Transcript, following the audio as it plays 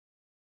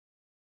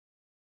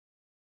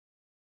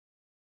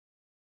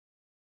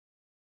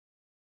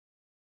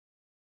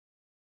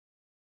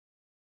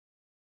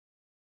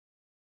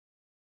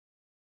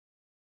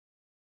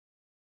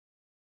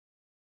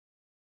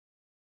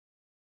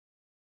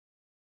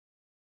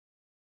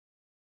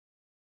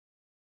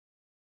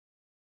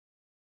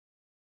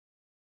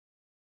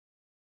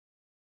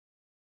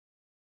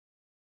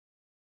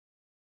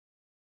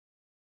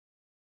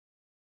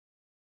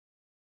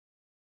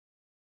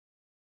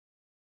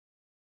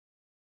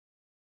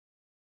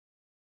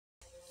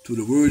to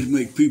the Words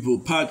Make People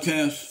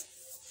podcast.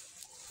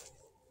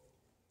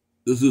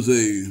 This is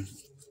a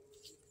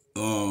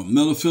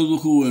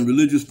metaphysical and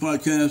religious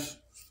podcast.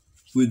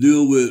 We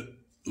deal with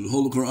the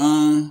Holy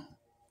Qur'an.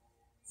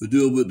 We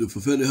deal with the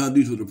Prophetic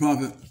Hadith of the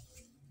Prophet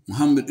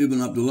Muhammed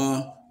ibn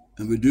Abdullah,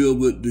 and we deal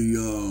with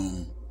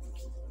the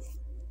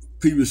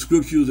previous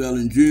scriptures,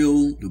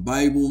 Al-Injil, the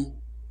Bible,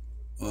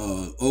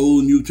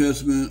 Old, New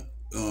Testament,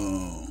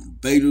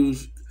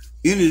 Betas,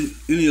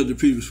 any of the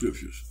previous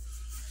scriptures.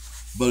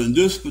 But in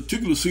this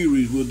particular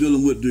series, we're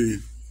dealing with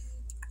the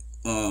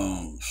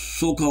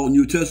so-called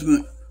New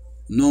Testament,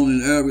 known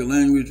in Arabic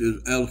language as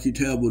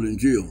Al-Kitab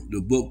al-Injil, the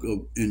book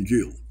of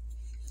Injil.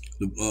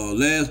 The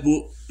last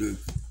book, the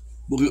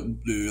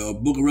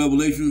book of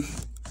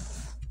Revelations,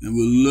 and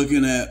we've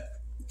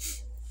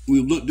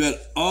looked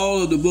at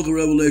all of the book of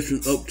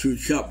Revelation up to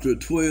chapter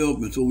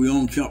 12, and so we're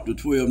on chapter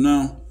 12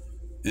 now,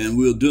 and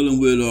we're dealing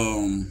with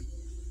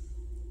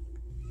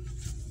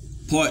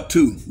part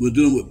 2. We're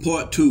dealing with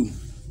part 2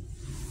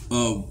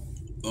 of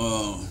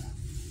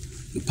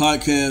the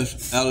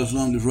podcast,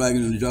 Al-Islaam, the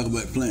Dragon, and the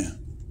Jahcubite Plan.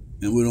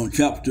 And we're on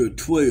chapter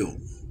 12.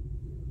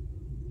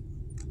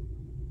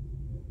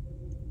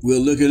 We're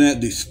looking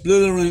at the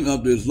splintering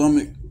of the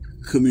Islamic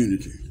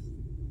community.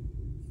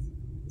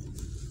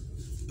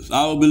 It's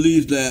our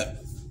belief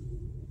that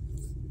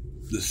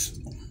the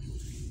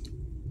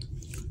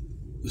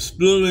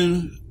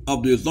splintering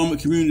of the Islamic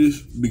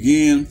communities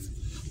began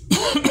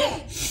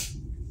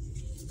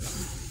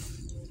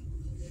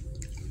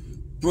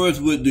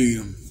first with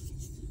the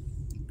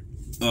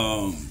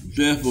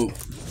death of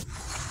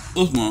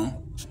Uthman.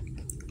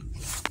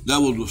 That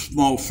was a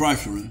small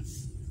fracturing.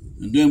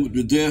 And then with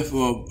the death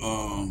of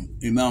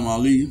Imam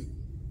Ali,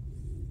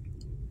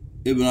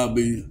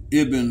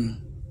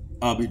 Ibn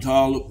Abi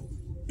Talib,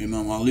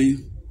 Imam Ali,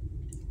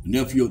 the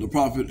nephew of the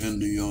Prophet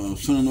and the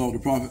son-in-law of the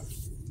Prophet,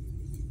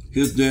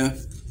 his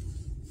death.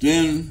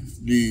 Then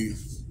the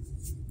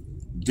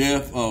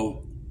death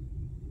of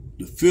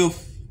the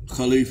 5th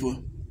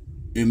Khalifa,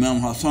 Imam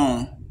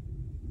Hassan,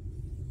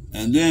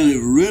 and then it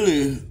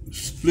really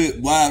split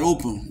wide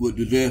open with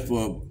the death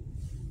of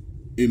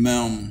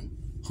Imam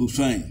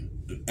Hussein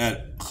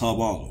at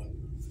Karbala.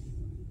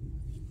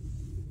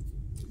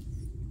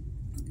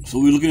 So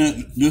we're looking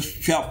at this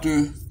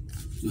chapter,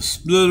 the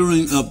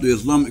splintering of the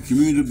Islamic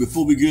community.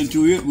 Before we get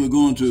into it, we're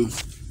going to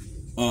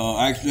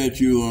ask that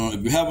you,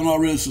 if you haven't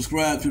already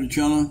subscribed to the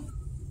channel,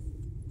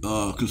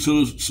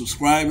 consider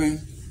subscribing.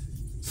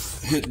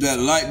 Hit that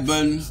like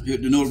button,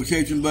 hit the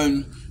notification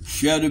button,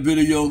 share the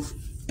video,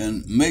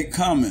 and make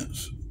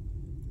comments.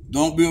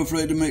 Don't be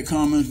afraid to make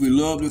comments. We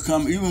love to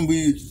comment. Even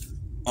we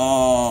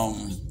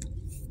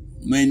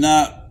may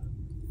not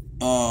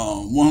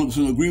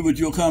 100% agree with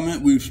your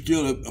comment, we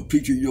still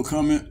appreciate your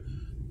comment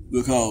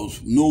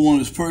because no one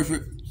is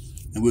perfect,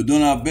 and we're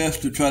doing our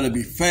best to try to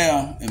be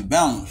fair and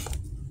balanced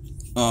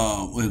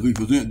as we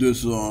present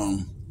this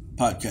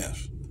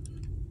podcast.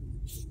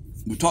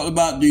 We talked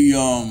about the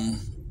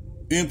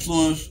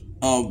influence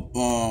of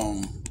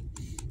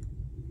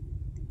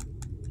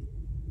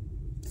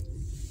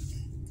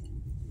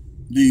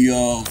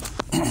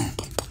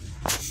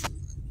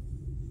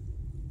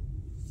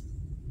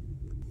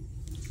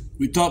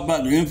we talked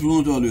about the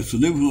influence or the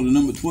significance of the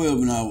number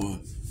 12 in our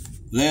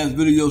last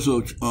video,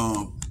 so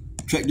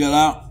check that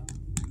out.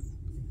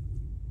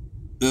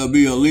 There'll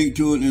be a link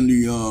to it in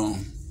the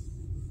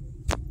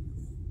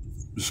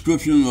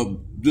description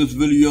of this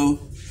video,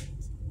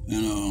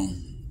 and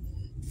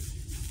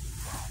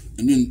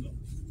then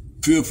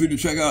feel free to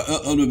check out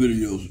other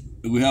videos.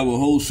 We have a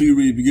whole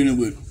series beginning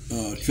with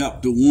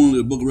chapter 1 of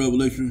the book of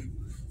Revelation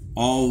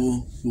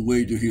all the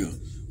way to here.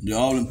 They're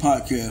all in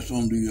podcasts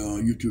on the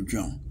YouTube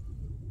channel.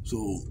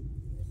 So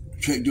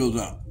check those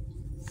out.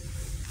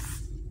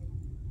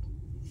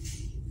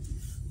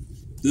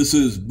 This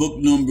is book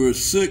number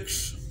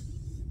 6.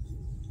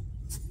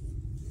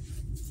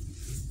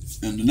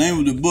 And the name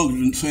of the book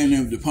is the same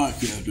name of the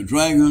podcast, The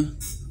Dragon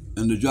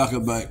and the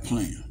Jahcubite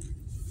Plan.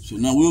 So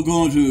now we're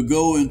going to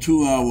go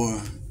into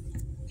our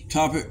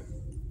topic,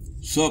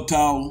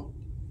 subtitle,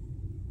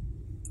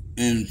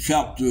 in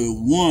chapter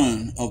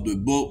 1 of the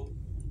book,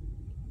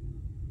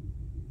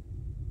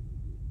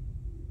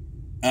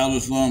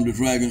 Al-Islaam, the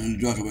Dragon, and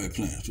the Jahcubite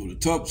Plan. So the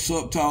top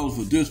subtitle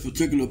for this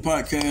particular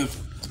podcast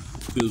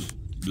is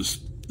The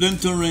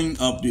Splintering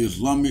of the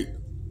Islamic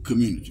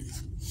Community.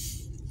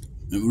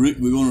 And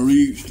we're going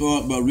to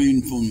start by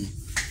reading from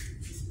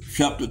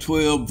chapter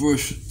 12,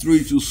 verse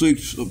 3 to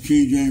 6 of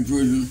King James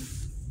Version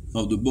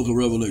of the book of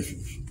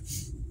Revelations.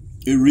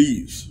 It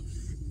reads,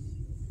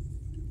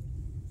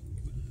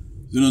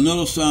 Then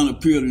another sign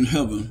appeared in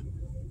heaven,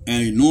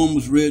 an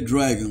enormous red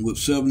dragon with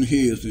 7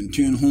 heads and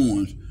 10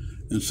 horns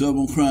and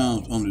 7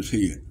 crowns on its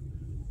head.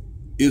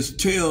 Its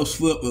tail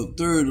swept a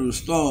third of the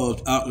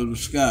stars out of the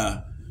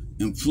sky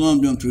and flung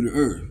them to the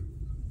earth.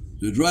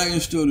 The dragon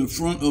stood in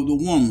front of the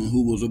woman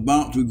who was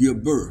about to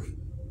give birth,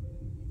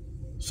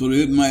 so that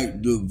it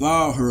might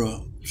devour her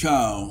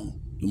child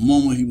the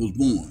moment he was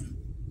born.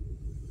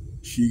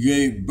 She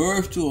gave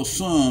birth to a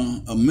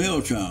son, a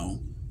male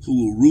child, who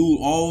will rule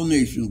all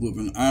nations with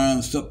an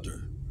iron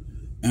scepter.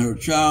 And her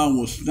child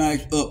was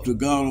snatched up to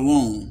God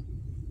alone.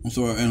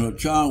 And her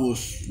child was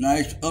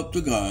snatched up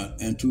to God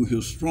and to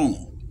his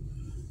throne.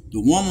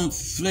 The woman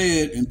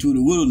fled into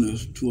the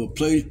wilderness to a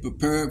place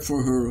prepared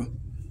for her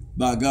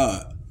by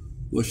God,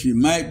 where she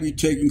might be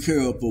taken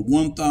care of for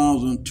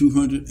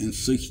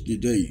 1,260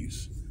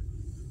 days.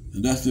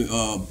 And that's the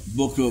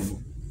book of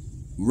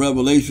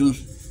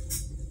Revelations,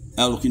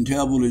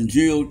 Al-Kitab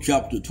al-Injil,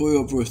 chapter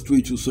 12, verse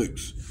 3 to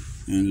 6.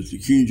 And it's the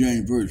King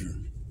James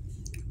Version.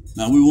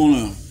 Now we want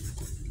to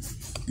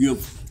give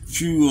a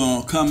few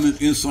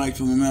comments, insights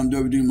from Imam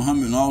W, Deen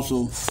Mohammed, and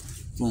also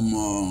from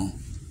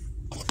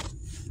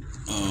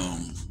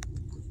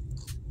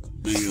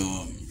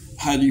the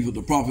Hadith of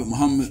the Prophet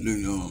Muhammad,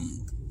 the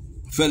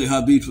Prophetic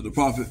Hadith of the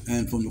Prophet,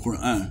 and from the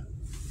Qur'an.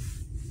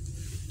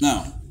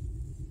 Now,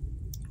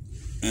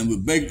 and the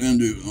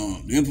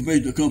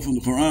information that comes from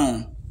the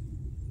Qur'an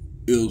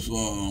is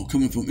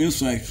coming from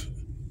insights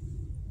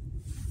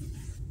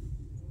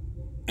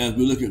as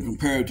we look at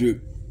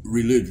comparative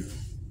religion.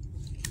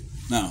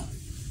 Now,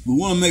 we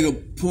want to make a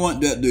point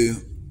that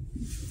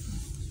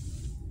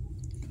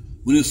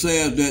when it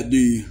says that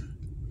the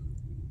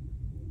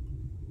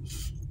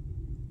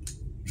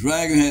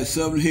dragon had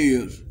 7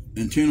 heads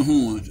and 10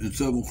 horns and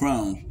 7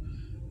 crowns,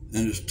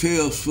 and his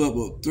tail swept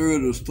a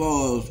third of the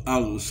stars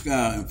out of the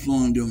sky and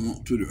flung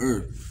them to the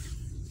earth.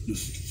 The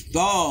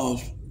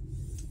stars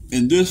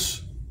in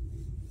this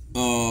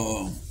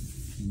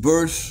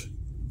verse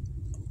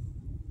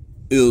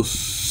is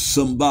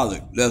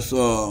symbolic. That's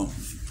the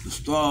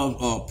stars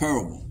are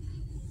parable.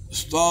 The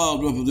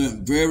stars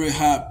represent very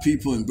high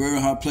people in very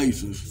high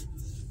places,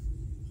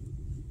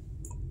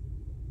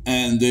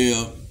 and they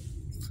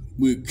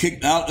were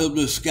kicked out of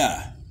the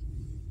sky,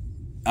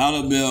 out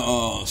of their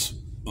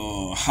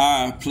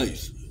high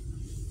place,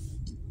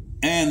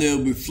 and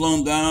they'll be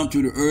flung down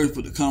to the earth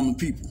for the common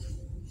people,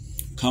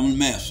 common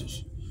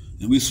masses.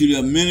 And we see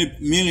there are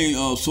many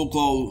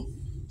so-called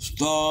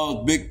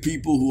stars, big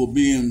people who are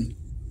being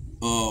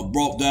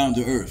brought down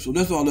to earth. So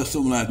that's all that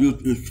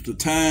symbolizes. It's the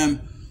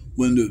time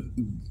when the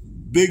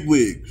big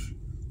wigs,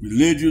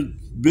 religious,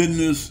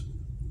 business,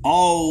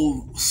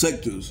 all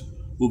sectors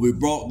will be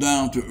brought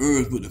down to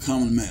earth with the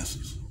common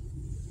masses.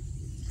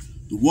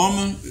 The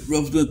woman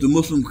represents the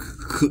Muslim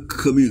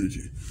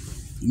community.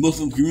 The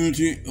Muslim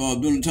community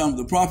during the time of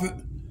the Prophet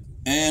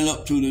and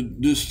up to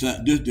this day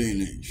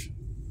and age.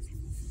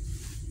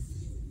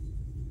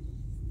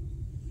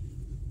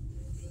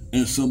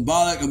 And it's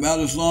symbolic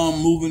about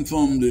Islam moving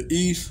from the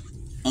east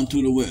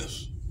unto the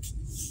west.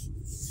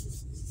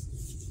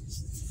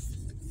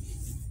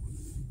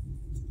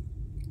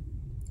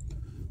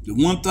 The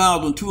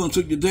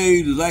 1,260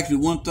 days is actually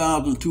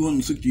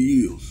 1,260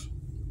 years.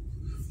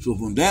 So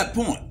from that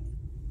point,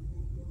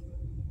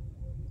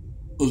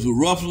 was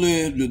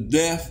roughly the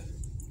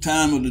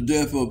time of the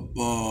death of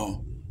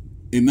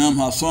Imam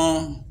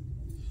Hassan,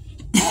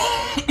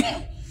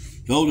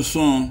 the oldest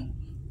son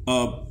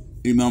of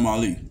Imam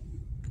Ali.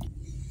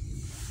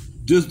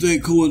 This day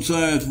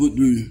coincides with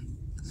the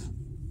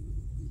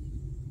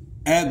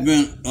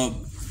advent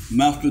of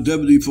Master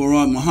Deputy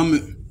Prophet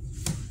Muhammad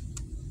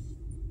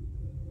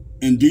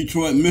in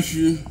Detroit,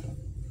 Michigan,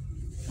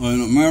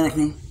 in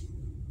America.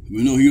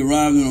 We know he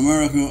arrived in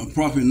America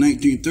approximately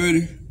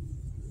 1930,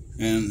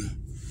 and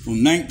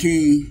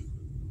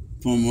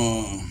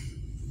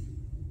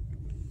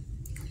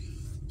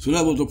so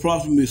that was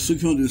approximately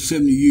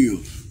 670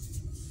 years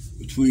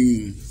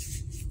between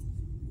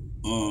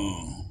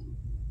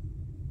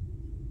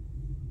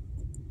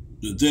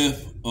the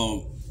death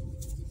of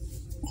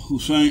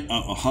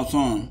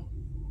Hassan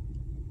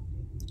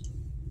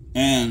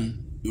and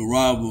the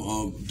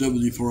arrival of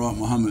Deputy Prophet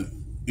Muhammad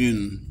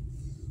in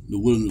the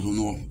wilderness of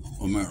North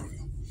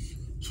America.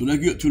 So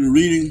let's get to the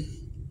reading.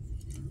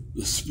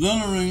 The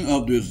splintering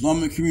of the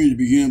Islamic community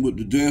began with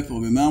the death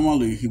of Imam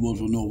Ali. He was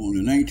on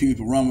the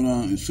 19th of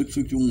Ramadan in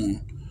 661,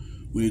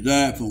 when he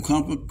died from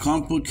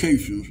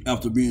complications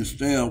after being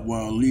stabbed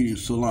while leading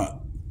Salat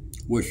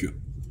worship.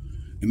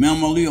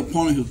 Imam Ali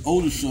appointed his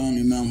oldest son,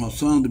 Imam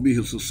Hassan, to be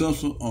his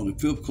successor of the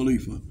 5th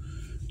Khalifa.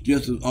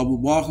 Just as Abu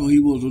Bakr, he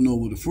was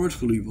the first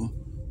Khalifa,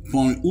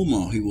 appointed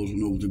Umar, he was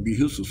to be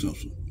his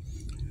successor.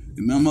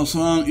 Imam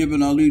Hassan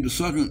ibn Ali, the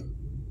second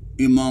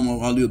Imam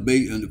of Ali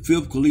Bayt and the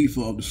 5th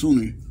Khalifa of the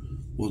Sunni,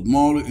 was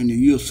martyred in the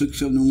year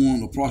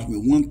 671,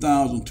 approximately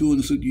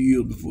 1,260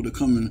 years before the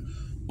coming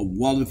of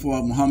Wali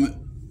Prophet Muhammad,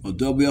 or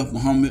W.F.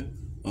 Muhammad,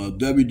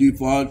 W.D.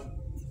 Fard.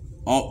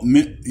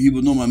 He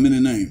was known by many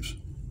names.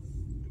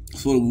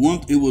 So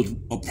it was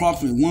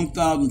approximately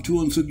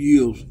 1,260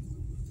 years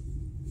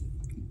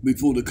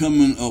before the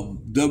coming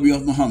of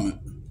W.F. Muhammad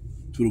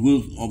to the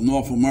wilderness of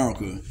North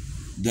America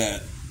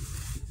that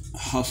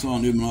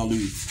Hassan ibn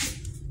Ali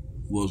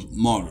was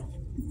martyred.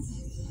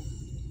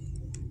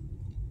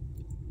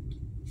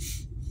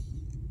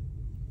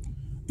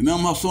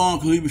 Imam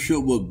Hassan's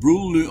caliphship was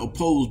brutally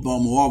opposed by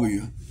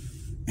Muawiyah,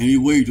 and he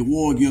waged a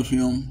war against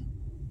him,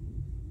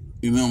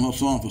 Imam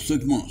Hassan, for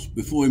 6 months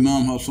before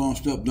Imam Hassan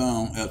stepped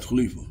down as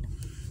Khalifa.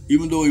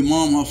 Even though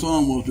Imam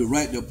Hassan was the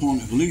right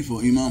appointed Khalifa,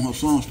 Imam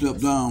Hassan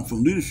stepped down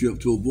from leadership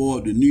to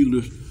avoid the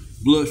needless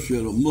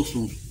bloodshed of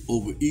Muslims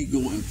over ego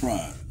and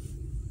pride.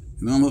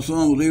 Imam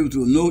Hassan was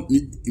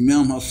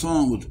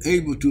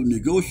able to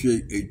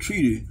negotiate a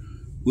treaty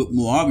with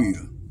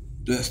Muawiyah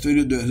that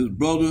stated that his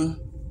brother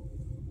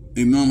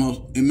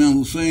Imam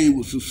Hussein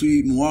would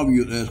succeed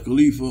Muawiyah as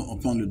Khalifa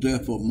upon the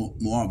death of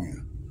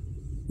Muawiyah.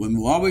 When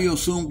Muawiyah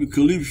assumed the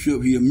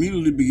caliphship, he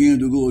immediately began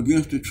to go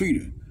against the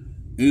treaty.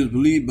 It is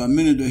believed by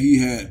many that he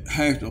had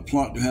hatched a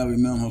plot to have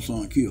Imam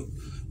Hassan killed.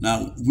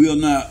 Now, we are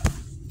not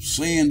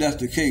saying that's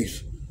the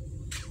case.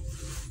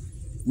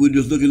 We're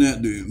just looking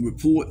at the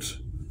reports,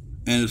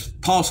 and it's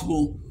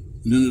possible,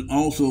 and then it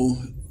also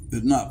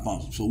is not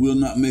possible. So we're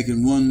not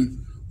making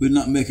we're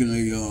not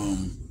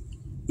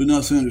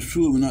saying it's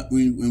true, we're not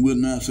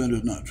saying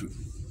it's not true.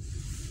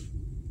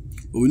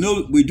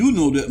 But we do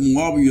know that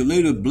Muawiyah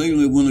later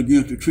blatantly went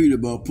against the treaty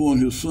by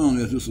appointing his son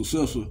as his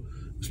successor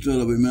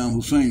instead of Imam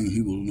Hussein,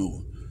 he was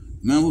known.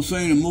 Imam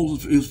Hussein and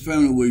most of his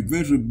family were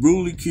eventually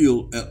brutally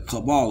killed at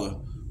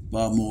Karbala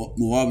by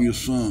Muawiyah's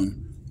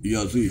son,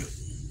 Yazid.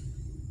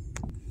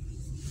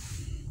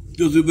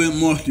 This event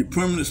marked the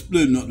permanent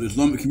splitting of the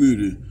Islamic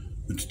community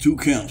into two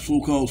camps,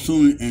 so-called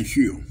Sunni and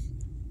Shia.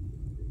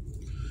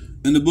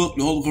 In the book,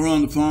 the Holy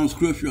Qur'an, the final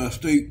scripture, I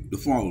state the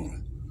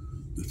following.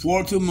 The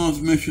 42 months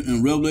mentioned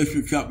in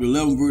Revelation chapter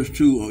 11, verse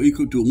 2 are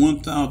equal to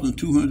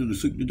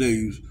 1,260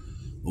 days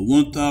or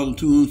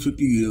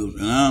 1,260 years,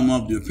 and I am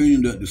of the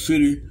opinion that the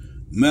city,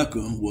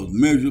 Mecca, was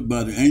measured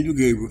by the angel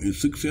Gabriel in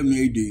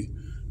 670 AD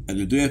at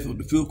the death of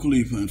the fifth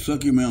Caliph and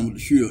second Imam of the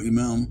Shia,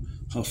 Imam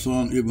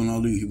Hassan ibn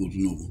Ali, he was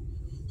noble,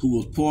 who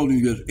was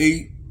pardoned just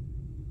 10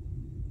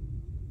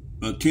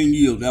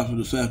 years after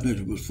the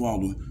assassination of his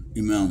father,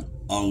 Imam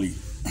Ali.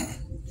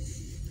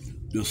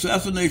 The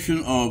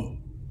assassination of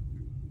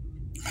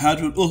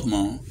Hazrat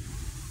Uthman,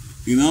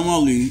 Imam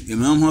Ali,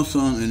 Imam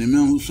Hassan, and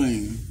Imam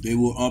Hussein, they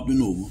were up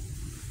and over,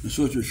 in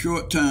such a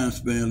short time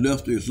span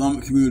left the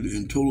Islamic community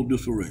in total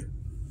disarray.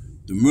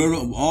 The murder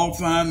of all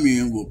 5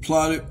 men were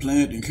plotted,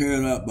 planned, and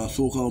carried out by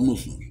so-called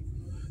Muslims.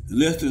 In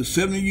less than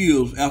 70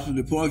 years after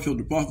the departure of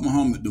the Prophet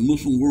Muhammad, the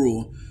Muslim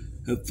world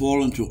had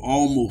fallen to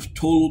almost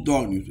total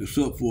darkness,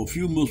 except for a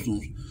few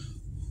Muslims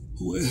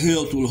who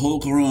held to the Holy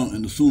Qur'an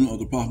and the Sunnah of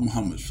the Prophet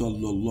Muhammad,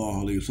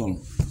 sallallahu alaihi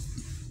wasallam.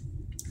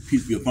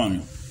 Peace be upon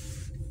him.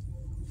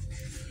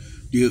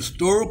 The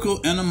historical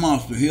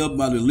animosity held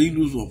by the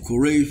leaders of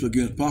Quraysh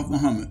against Prophet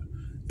Muhammad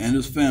and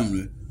his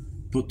family,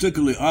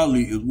 particularly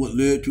Ali, is what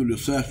led to the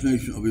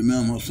assassination of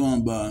Imam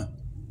Hassan by,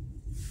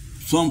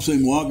 some say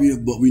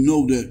Muawiyah, but we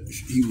know that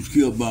he was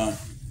killed by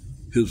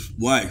his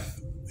wife.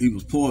 He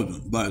was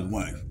poisoned by his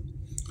wife.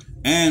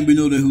 And we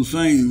know that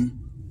Hussein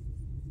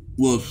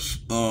was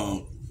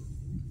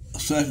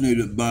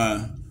assassinated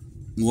by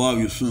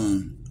Muawiyah's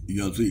son,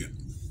 Yazid.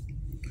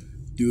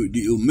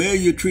 The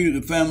Umayyad treated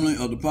the family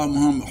of the Prophet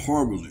Muhammad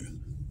horribly.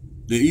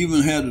 They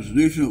even had the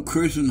tradition of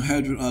cursing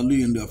Hazrat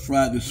Ali in their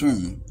Friday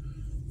sermon.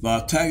 By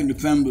attacking the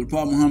family of the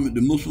Prophet Muhammad,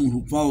 the Muslims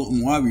who followed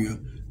Muawiyah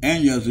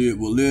and Yazid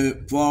were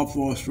led far,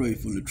 far astray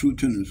from the true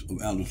tenets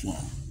of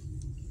Al-Islam.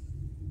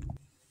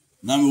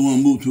 Now we want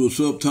to move to a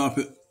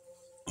subtopic,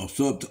 a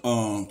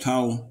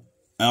subtitle,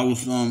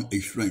 Al-Islam, a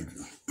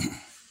stranger.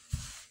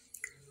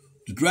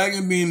 The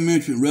dragon being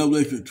mentioned in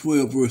Revelation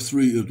 12, verse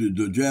 3 is the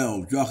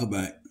Dajjal,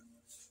 Jahcubite.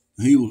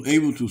 He was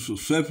able to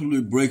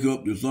successfully break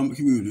up the Islamic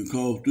community and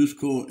cause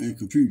discord and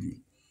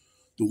confusion.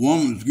 The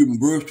woman is giving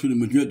birth to the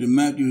majestic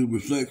Matthew who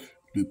reflects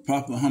the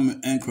Prophet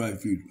Muhammad and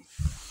Christ Jesus.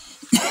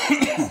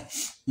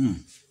 The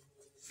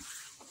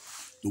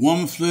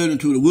woman fled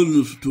into the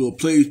wilderness to a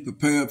place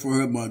prepared for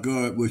her by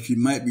God where she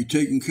might be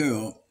taken care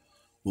of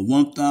for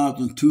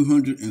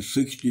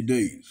 1,260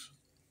 days.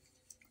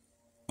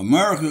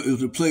 America is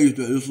the place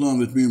that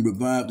Islam is being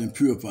revived and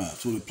purified.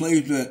 So the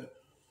place that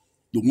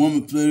the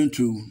woman fled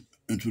into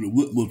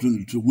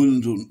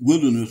the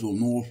wilderness of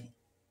North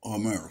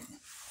America.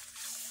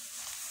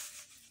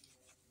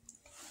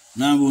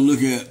 Now we're going to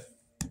look at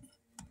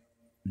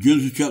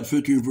Genesis chapter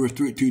 15, verse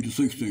 13 to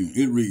 16.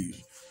 It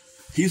reads,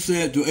 He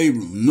said to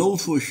Abram, Know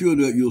for sure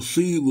that your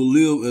seed will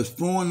live as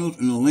foreigners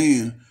in a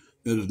land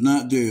that is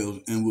not theirs,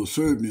 and will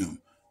serve them.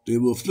 They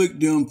will afflict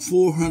them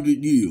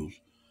 400 years.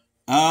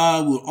 I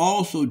will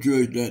also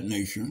judge that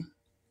nation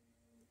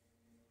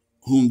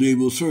whom they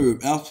will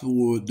serve.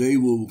 Afterward, they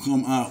will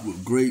come out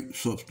with great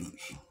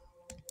substance.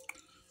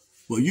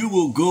 But you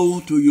will go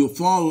to your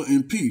father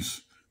in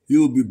peace. You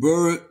will be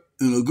buried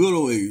in a good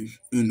old age.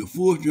 In the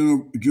fourth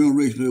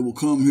generation, they will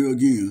come here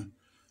again.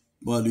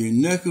 But the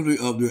iniquity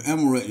of the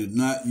Amorite is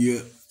not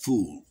yet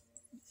full.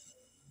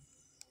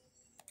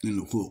 In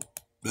the quote.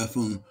 That's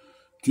from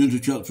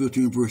Genesis chapter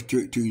 15, verse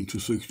 13 to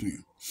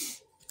 16.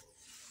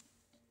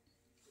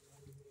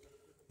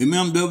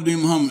 Imam W.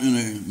 Deen Mohammed, in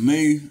a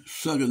May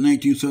 2nd,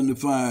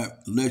 1975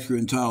 lecture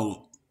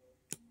entitled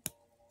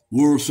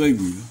World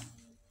Savior,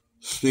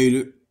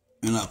 stated,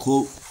 and I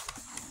quote,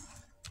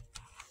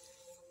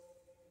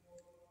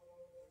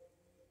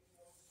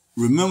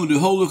 Remember, the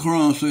Holy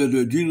Qur'an said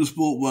that Jesus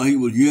spoke while he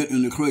was yet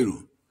in the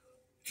cradle.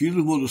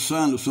 Jesus was a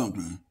sign of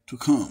something to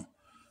come.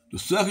 The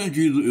second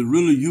Jesus is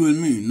really you and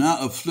me,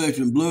 not a flesh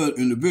and blood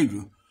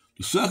individual.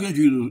 The second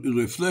Jesus is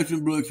a flesh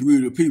and blood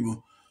community of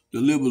people that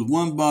live as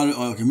one body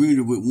or a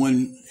community with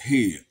one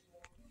head.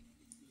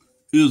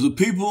 It is the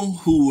people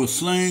who were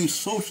slain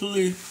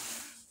socially,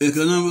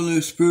 economically,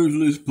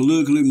 spiritually,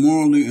 politically,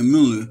 morally, and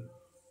mentally,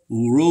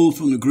 who rose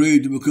from the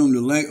grave to become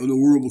the light of the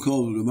world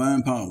because of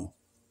divine power.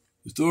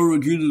 The story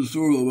of Jesus is the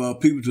story of our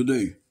people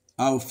today.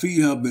 Our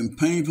feet have been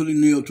painfully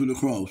nailed to the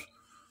cross.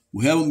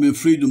 We haven't been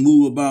free to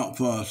move about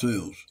for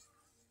ourselves.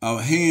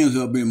 Our hands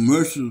have been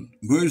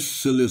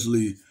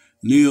mercilessly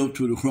nailed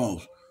to the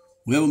cross.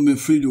 We haven't been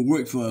free to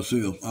work for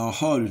ourselves. Our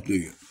heart is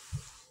dead.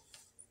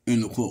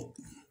 End of quote.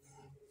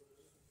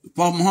 The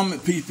Prophet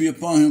Muhammad, peace be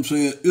upon him,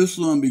 said,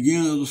 Islam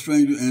began as a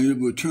stranger and it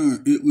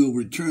will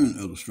return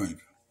as a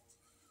stranger.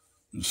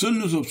 The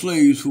descendants of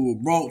slaves who were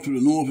brought to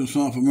the North and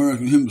South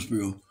American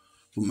hemisphere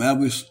from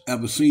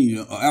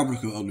Abyssinia or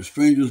Africa are the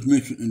strangers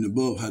mentioned in the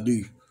above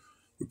hadith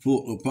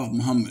report of Prophet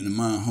Muhammad in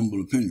my humble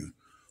opinion.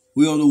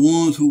 We are the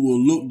ones who were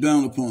looked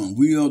down upon.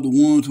 We are the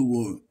ones who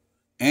were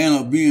and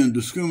are being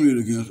discriminated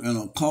against and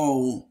are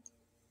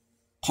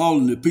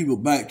calling the people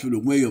back to the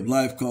way of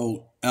life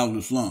called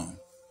Al-Islam.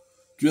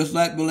 Just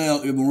like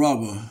Bilal ibn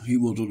Rabah, he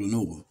was of the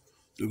noble.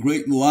 The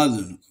great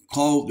Muazzin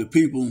called the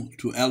people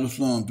to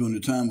Al-Islam during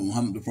the time of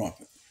Muhammad the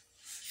Prophet.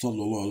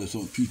 Sallallahu alaihi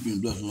wasallam, peace be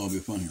and blessing Allah be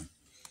upon him.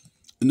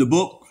 In the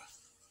book,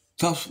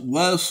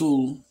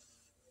 Tafwasul,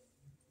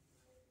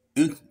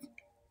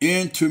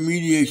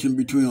 Intermediation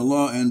Between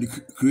Allah and the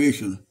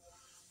Creation,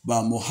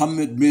 by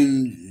Muhammad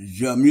bin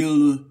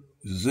Jamil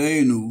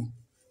Zainu,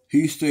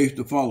 he states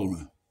the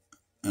following,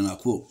 and I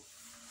quote,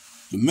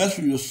 the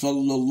Messenger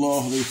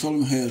sallallahu alaihi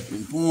wasallam has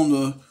informed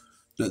us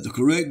that the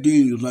correct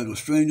deen is like a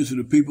stranger to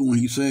the people when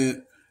he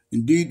said,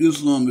 Indeed,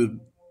 Islam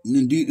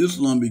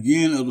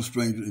began as a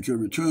stranger and shall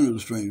return as a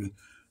stranger,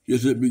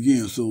 just as it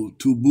began. So,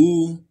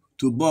 Tuba,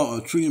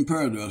 a tree in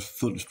paradise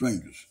for the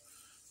strangers.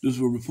 This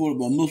was reported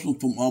by Muslim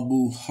from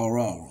Abu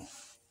Hurairah.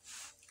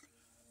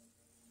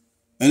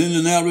 And in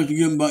the narration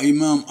given by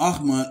Imam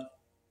Ahmad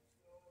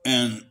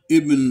and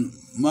Ibn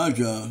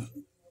Majah,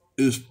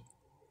 they state,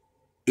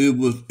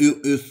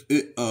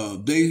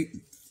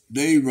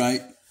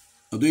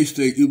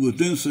 it was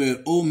then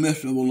said, O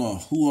Messenger of Allah,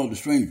 who are the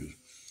strangers?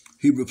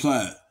 He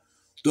replied,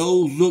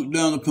 those looked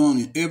down upon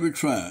in every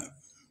tribe.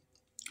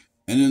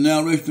 And in the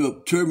narration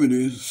of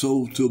Tirmidhi,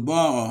 so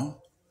Tuba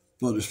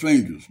for the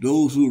strangers,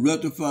 those who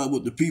rectify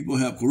what the people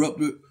have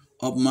corrupted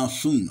of my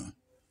Sunnah.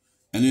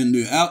 And in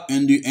the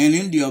authentic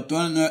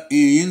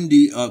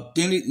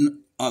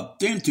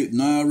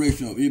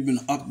narration of Ibn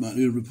Ahmad,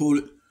 it is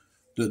reported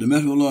that the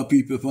Messenger of Allah,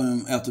 peace be upon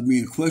him, after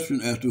being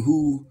questioned as to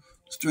who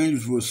the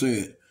strangers were,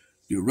 said,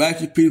 the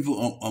righteous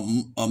people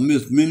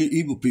amongst many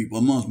evil people.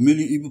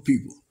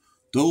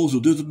 Those who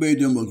disobey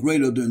them are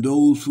greater than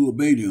those who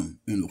obey them.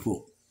 End of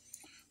quote.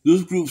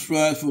 This group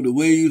strives for the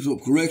ways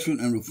of correction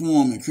and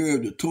reform and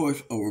carries the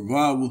torch of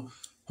revival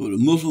for the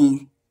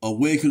Muslims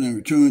awaken and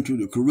return to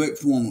the correct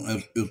form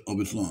of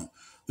Islam.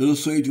 Let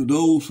us say to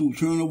those who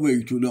turn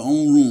away to their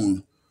own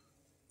ruin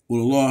what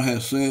Allah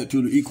has said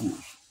to the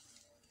equals.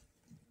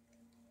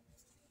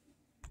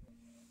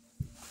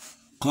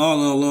 قال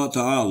الله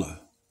تعالى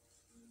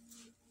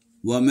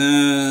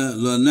وما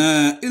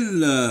لنا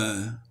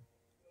إلا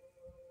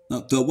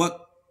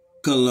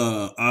نتوكل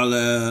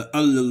على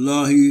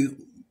الله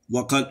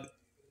وقد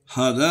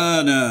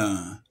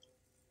هدانا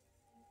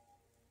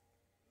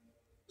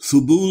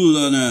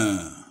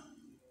سبلنا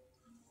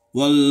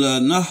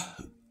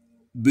ولنحبرن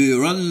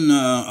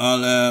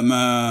على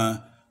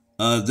ما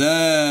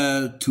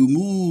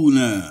أذاتمونا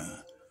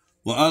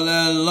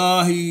وعلى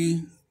الله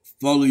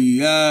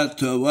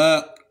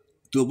فليتوكل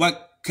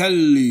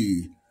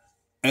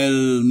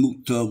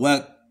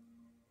المتوكلون.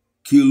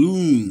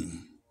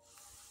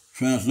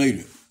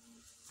 Translated.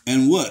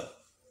 And what?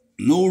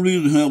 No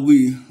reason have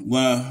we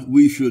why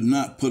we should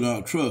not put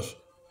our trust.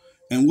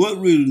 And what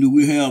reason do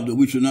we have that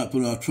we should not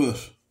put our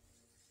trust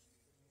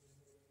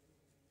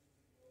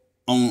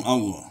on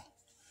Allah?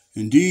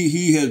 Indeed,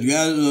 He has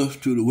guided us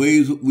to the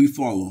ways that we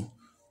follow.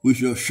 We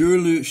shall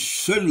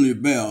certainly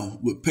bear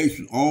with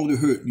patience all the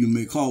hurt you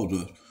may cause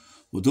us.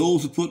 But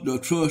those who put their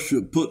trust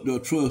should put their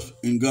trust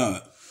in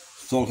God.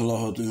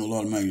 Sallallahu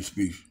Almighty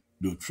speaks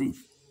the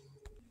truth.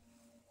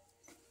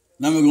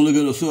 Now we're going to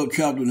look at a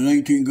sub-chapter in the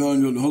 19th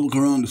guardian of the Holy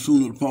Qur'an, the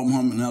Sunnah of the Prophet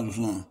Muhammad and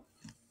Al-Islam.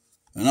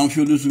 And I'm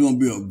sure this is going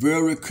to be a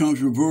very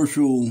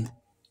controversial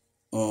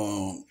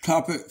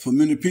topic for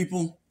many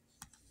people.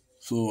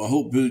 So I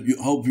hope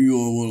you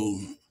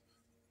will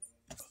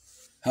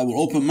have an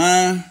open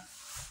mind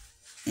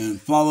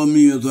and follow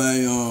me as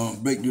I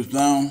break this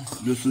down.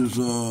 This is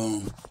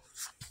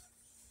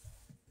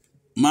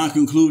my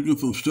conclusion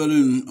from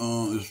studying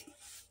the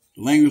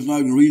language,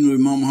 knowledge, and reading of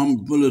Imam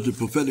Muhammad, as well as the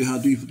Prophetic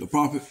Hadith of the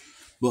Prophet.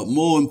 But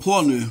more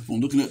importantly, from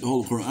looking at the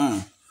Holy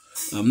Qur'an,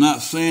 I'm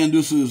not saying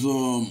this is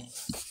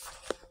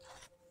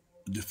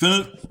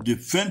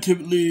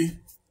definitively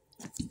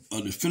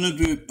a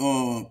definitive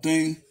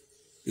thing.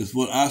 It's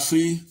what I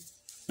see,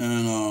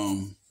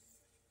 and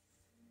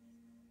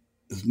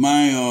it's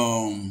my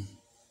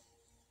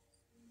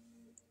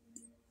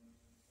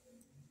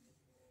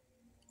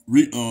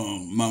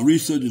my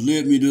research has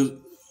led me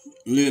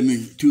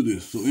to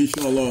this. So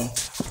inshallah,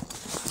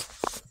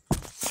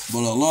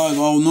 but Allah is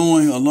all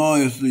knowing. Allah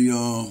is the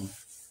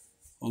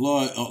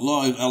Allah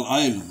is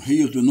Al-Ilam.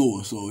 He is the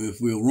knower. So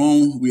if we're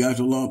wrong, we ask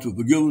Allah to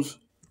forgive us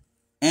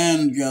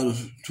and guide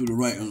us to the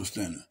right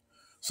understanding.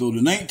 So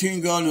the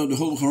 19 guardians of the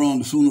Holy Qur'an,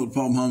 the Sunnah of the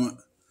Prophet Muhammad,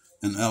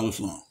 and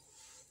Al-Islam.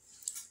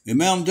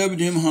 Imam W.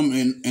 Deen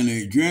Mohammed in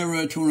a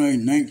January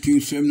 28,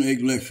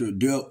 1978 lecture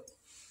dealt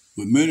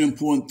with many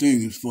important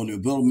things for the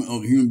development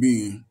of the human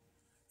being.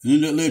 And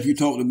in that lecture, he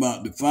talked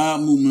about the 5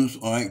 movements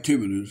or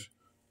activities,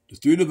 the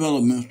 3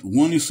 developments,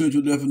 1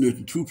 essential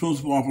definition, 2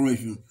 principal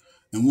operations,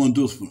 and 1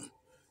 discipline.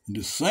 In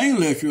the same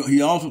lecture,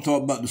 he also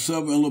talked about the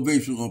 7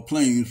 elevations or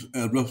planes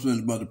as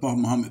represented by the Prophet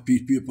Muhammad,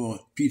 peace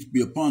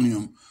be upon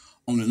him,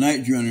 on the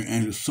night journey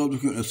and his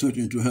subsequent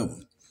ascension into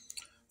heaven.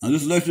 Now,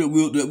 this lecture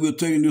that we're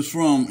taking this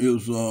from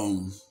is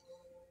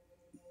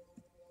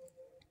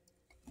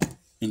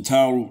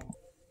entitled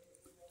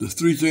The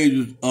 3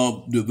 Stages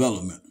of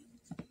Development.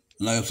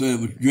 And like I said,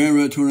 it was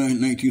January 29,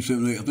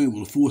 1978. I think it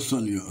was the 4th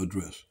Sunday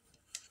address.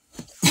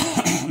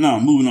 Now,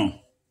 moving on.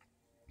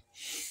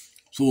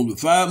 So the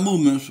 5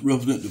 movements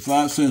represent the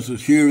 5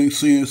 senses: hearing,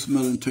 seeing,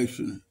 smelling,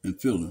 tasting, and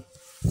feeling.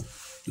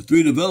 The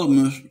 3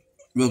 developments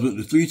represent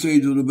the 3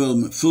 stages of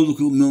development: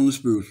 physical, mental, and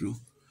spiritual.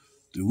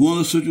 The 1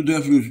 essential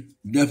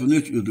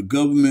definition is the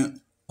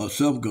government or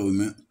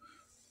self-government.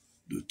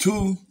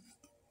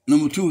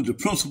 Number 2 is the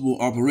principal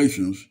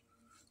operations.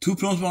 2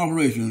 principal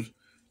operations: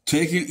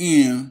 taking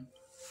in,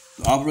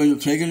 the operation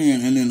of taking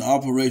in, and then the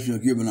operation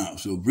of giving out.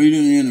 So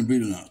breathing in and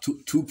breathing out.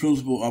 Two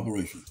principal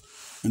operations.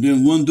 And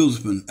then 1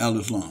 discipline,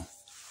 Al-Islam.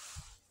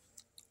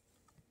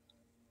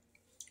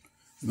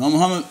 Imam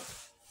Muhammad,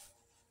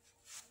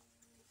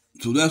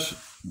 so that's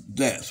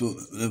that. So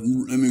let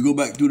me go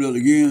back through that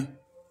again.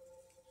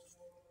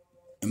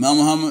 Imam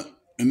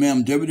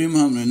W.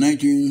 Muhammad in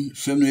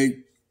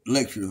 1978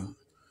 lecture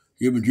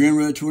given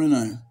January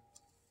 29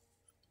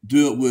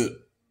 dealt with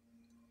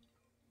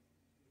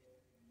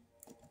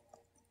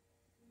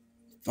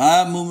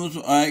 5 movements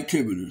or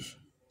activities,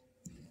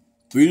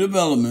 3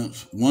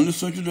 developments, 1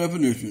 essential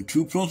definition,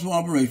 2 principal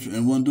operations,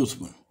 and 1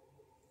 discipline.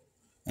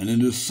 And in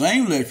this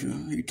same lecture,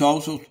 he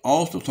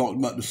also talked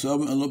about the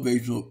 7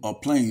 elevations or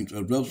planes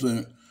as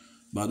represented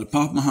by the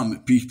Prophet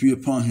Muhammad, peace be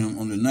upon him,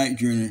 on the night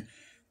journey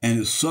and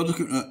his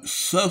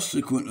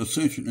subsequent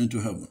ascension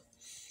into heaven.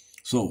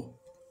 So,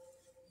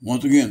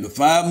 once again, the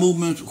 5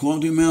 movements,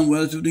 according to Imam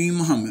W. Deen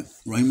Mohammed,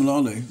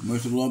 rahimahullah,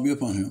 mercy of Allah be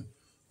upon him,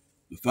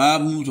 the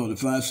 5 movements are the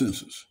 5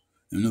 senses.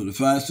 And the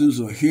 5 senses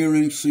are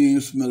hearing,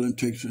 seeing, smelling,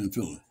 tasting, and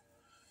feeling.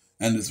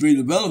 And the 3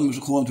 developments,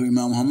 according to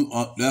Imam Muhammad,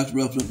 that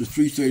represent the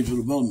 3 stages of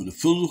development: the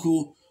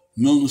physical,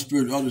 mental, and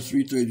spiritual are the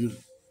 3 stages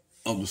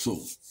of the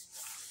soul.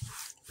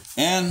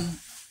 And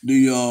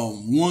the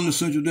 1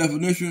 essential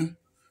definition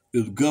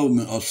is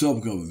government or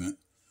self-government.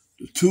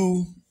 The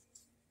 2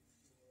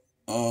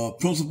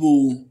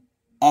 principal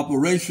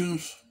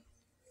operations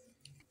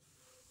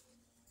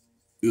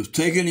is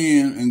taking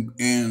in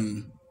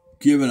and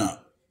giving out.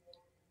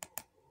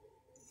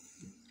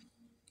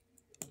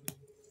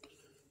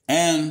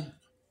 And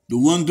the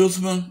 1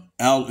 discipline,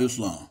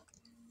 Al-Islam.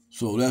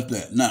 So that's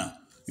that. Now,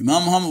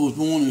 Imam Muhammad was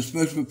born and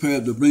especially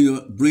prepared to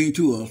bring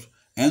to us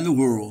and the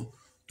world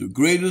the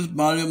greatest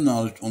body of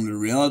knowledge on the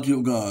reality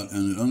of God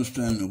and the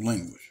understanding of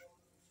language.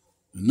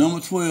 The number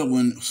 12,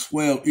 when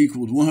 12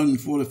 equals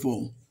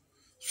 144,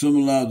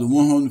 symbolizes the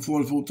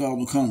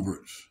 144,000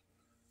 converts.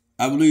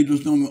 I believe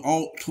this number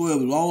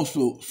 12 is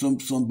also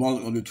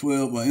symbolic of the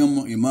 12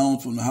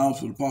 Imams from the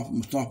house of the Prophet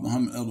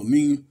Muhammad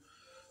Al-Imaam,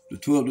 the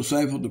 12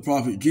 disciples of the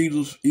Prophet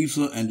Jesus,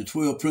 Isa, and the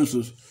 12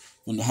 princes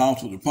from the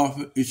house of the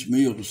Prophet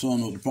Ishmael, the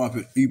son of the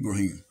Prophet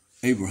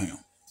Abraham.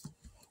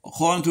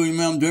 According to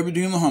Imam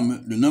W.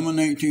 Muhammad, the number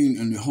 19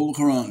 in the Holy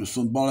Qur'an is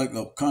symbolic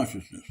of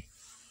consciousness.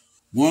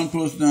 1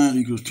 plus 9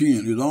 equals 10.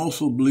 It is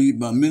also believed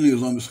by many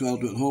Islamic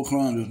scholars that the Holy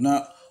Qur'an is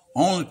not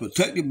only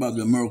protected by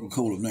the numerical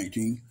code of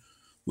 19,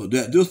 but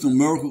that this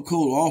numerical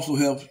code also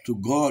helps to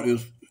guard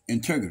its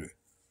integrity.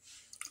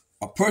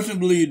 A person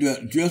believes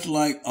that just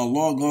like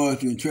Allah guards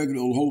the integrity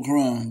of the Holy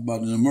Qur'an by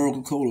the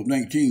numerical code of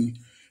 19,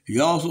 He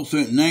also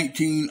sent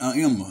 19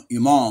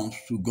 Imams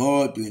to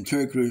guard the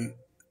integrity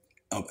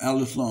of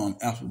Al-Islam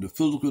after the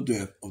physical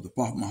death of the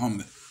Prophet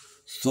Muhammad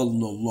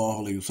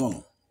sallallahu alaihi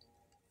wasallam.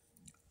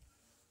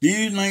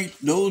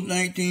 Those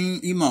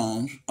 19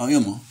 Imams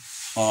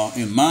are,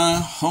 in my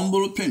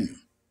humble opinion,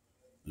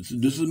 this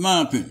is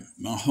my opinion,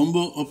 my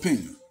humble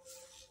opinion,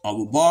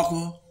 Abu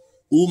Bakr,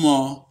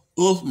 Umar,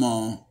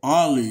 Uthman,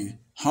 Ali,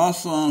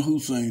 Hassan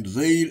Hussein,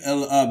 Zayd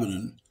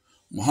al-Abidin,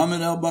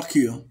 Muhammad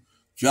al-Baqir,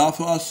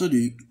 Ja'far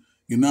al-Sadiq,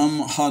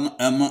 Imam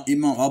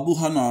Abu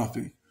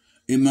Hanafi,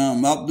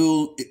 Imam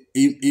Abdul,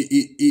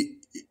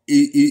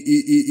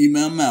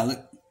 Imam Malik,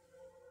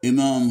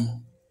 Imam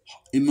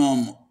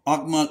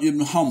Ahmad ibn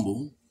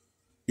Hanbal,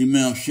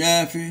 Imam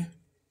Shafi,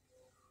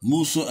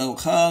 Musa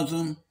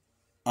al-Kazim,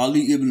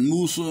 Ali ibn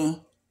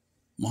Musa,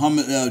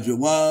 Muhammad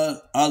al-Jawad,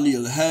 Ali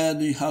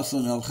al-Hadi,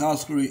 Hassan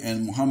al-Khaskari,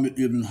 and Muhammad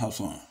ibn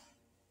Hassan.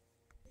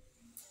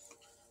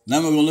 Now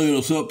we're going to look at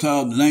the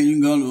subtitle,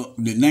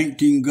 the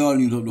 19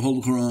 guardians of the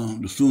Holy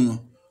Qur'an, the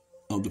Sunnah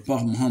of the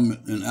Prophet Muhammad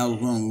and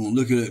Al-Islaam. We're going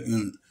to look at it,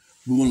 and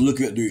we're going to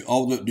look at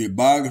the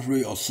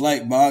biography or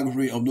slight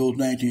biography of those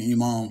 19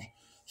 Imams.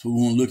 So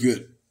we're going to look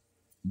at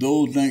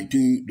those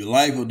 19, the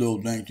life of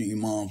those 19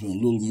 Imams in a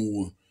little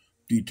more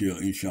detail,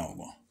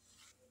 inshallah.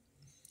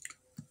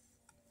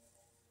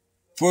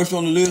 First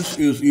on the list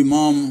is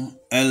Imam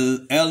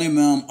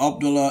Al-Imaam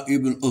Abdullah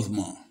ibn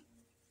Uthman,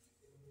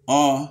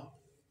 or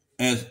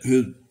as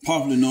his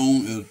popularly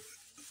known as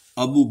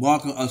Abu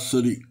Bakr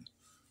as-Siddiq.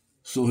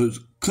 So his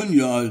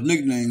kunya, his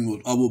nickname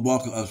was Abu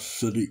Bakr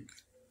as-Siddiq.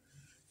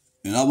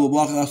 And Abu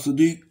Bakr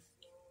as-Siddiq,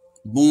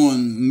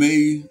 born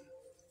in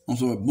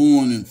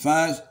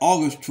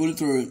August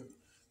 23rd,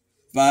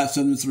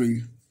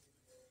 573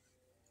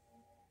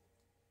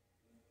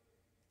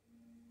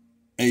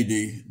 AD,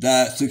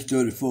 died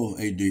 634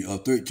 AD, or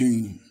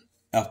 13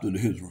 after the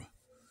Hijrah.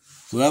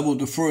 So that's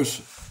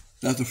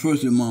the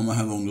first Imam I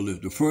have on the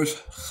list, the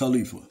first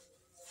Khalifa.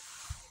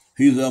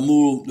 He's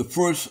the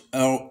first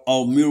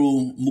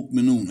Amirul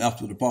Mu'minun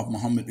after the Prophet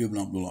Muhammad ibn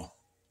Abdullah.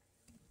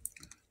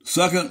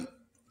 Second,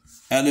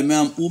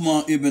 Al-Imam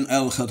Umar ibn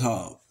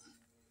al-Khattab,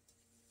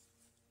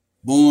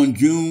 born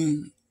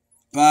June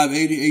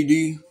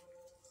 580 AD,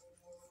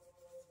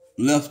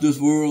 left this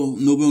world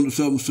November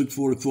 7,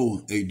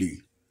 644 AD.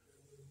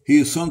 He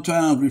is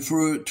sometimes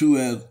referred to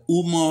as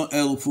Umar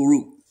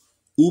al-Faruq,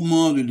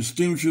 Umar the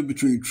distinguisher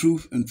between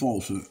truth and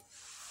falsehood.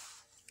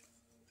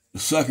 The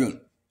second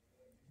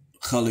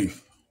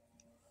Khalif.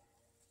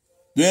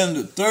 Then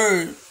the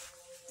third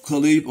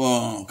Khalif,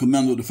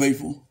 commander of the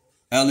faithful,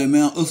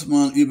 Al-Imam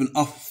Uthman ibn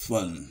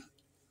Affan.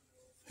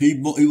 He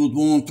was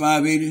born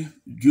 580,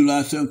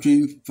 July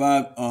 17,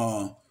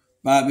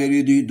 580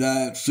 AD,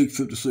 died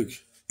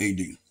 656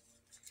 AD.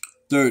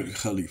 Third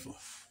Khalifa.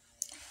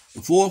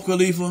 The fourth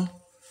Khalifa,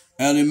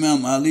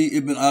 Al-Imam Ali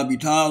ibn Abi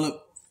Talib,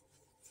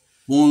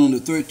 born on the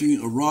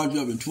 13th of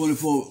Rajab and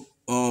 24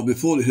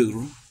 before the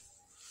Hijrah.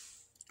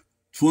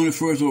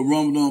 21st of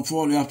Ramadan,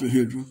 40 after the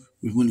Hijrah,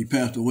 was when he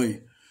passed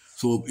away.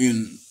 So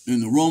in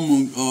the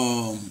Roman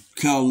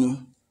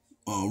calendar,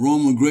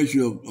 Roman Greek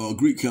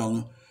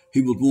calendar,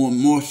 he was born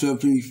March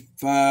 17,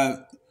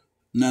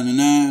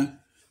 599.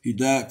 He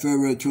died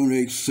February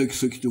 28,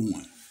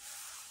 661.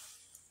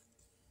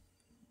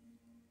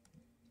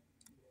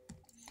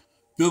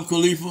 Fifth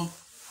Khalifa,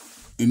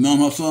 Imam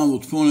Hassan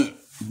was appointed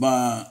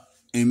by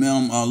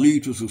Imam Ali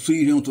to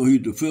succeed him, so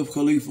he's the fifth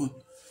Khalifa.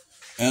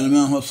 And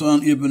Imam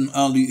Hassan ibn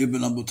Ali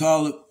ibn Abu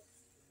Talib,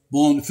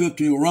 born the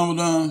 15th of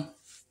Ramadan,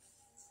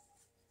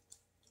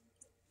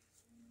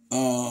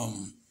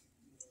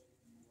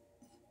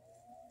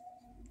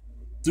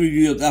 3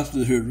 years after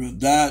the Hijrah,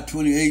 died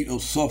 28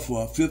 of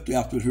Safar, 50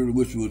 after the Hijrah,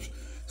 which was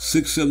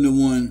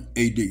 671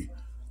 AD,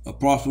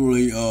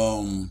 approximately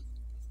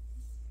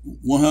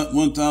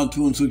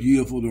 1,206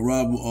 years for the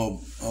arrival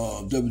of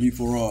W.D.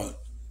 Farad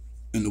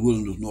in the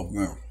wilderness of North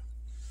America.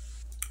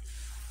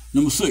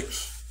 Number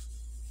 6,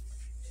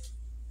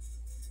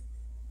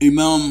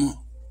 Imam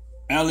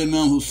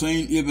Al-Imam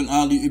Hussein ibn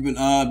Ali ibn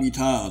Abi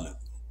Talib,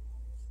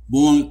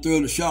 born the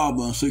 3rd of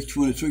Sha'ban,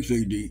 626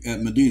 AD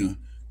at Medina,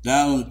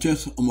 died on the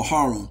 10th of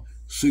Muharram,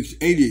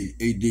 680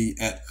 AD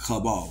at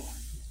Kabul.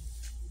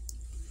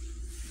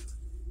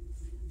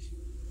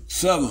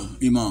 7,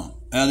 Imam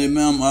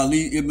Al-Imam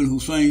Ali ibn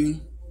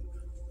Hussein,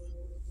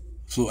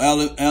 so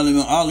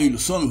Al-Imam Ali, the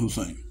son of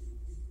Hussein,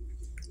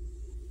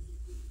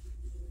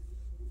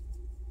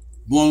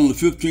 born on the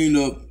 15th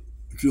of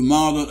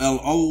Jumada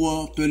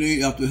al-Awwal,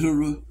 38 after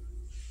Hijrah,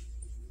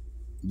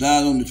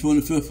 died on the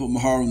 25th of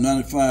Muharram,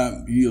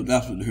 95 years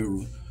after the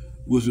Hijrah,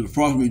 which is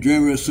approximately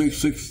January 6,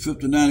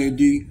 659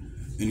 AD,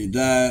 and he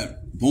died,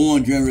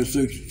 born January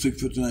 6,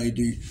 659 AD,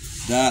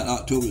 died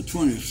October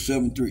 20,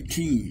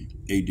 713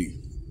 AD.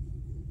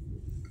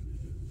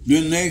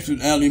 Then next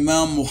is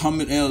Al-Imam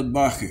Muhammad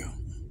al-Baqir,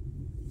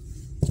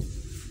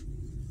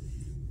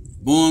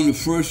 born the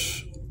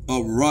 1st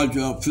of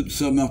Rajab,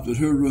 57 after the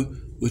Hijrah,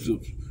 which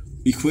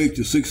equates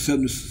to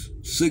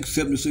 676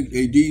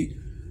 AD,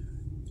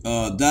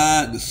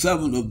 died the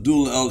 7th of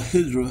Dhul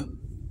al-Hijrah,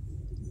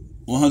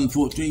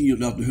 114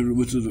 years after Hijrah,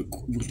 which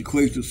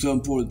equates to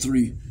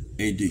 743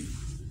 AD.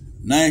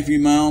 9th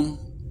Imam,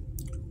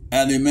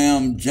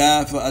 Al-Imam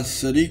Ja'far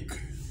as-Sadiq,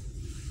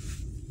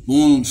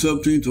 born on the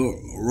 17th of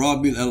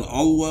Rabi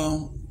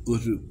al-Awwal,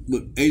 which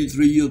was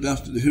 83 years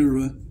after the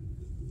Hijrah,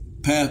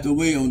 passed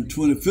away on the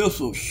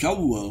 25th of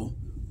Shawwal,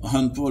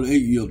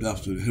 148 years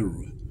after the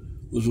Hijrah,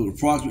 which was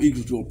approximately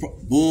equal to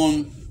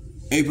born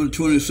April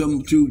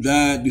 2072,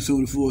 died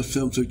December 4,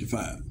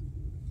 765.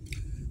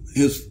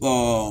 His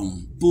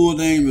full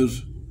name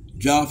is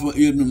Ja'far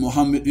ibn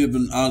Muhammad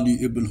ibn Ali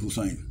ibn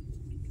Hussein.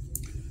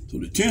 So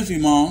the 10th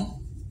Imam,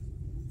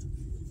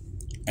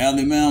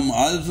 Al-Imam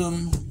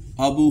Azam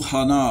Abu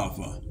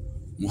Hanafa,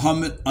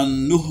 Muhammad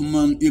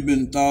al-Nuhman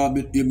ibn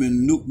Thabit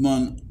ibn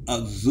Nu'man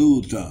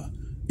al-Zuta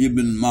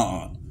ibn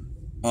Ma'ad,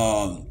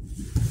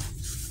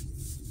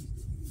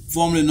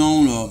 formerly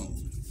known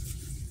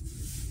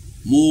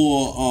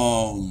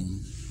more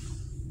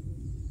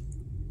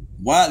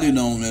widely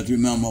known as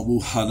Imam Abu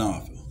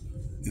Hanifa.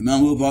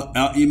 Imam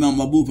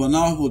Abu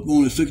Hanifa was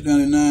born in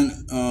 699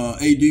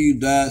 AD,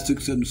 died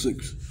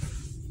 676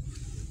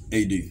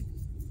 AD.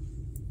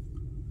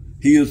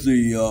 He is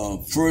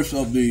the first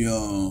of the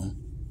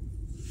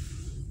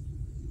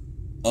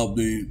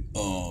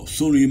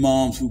Sunni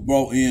Imams who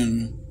brought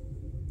in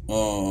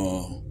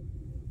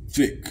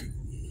fiqh.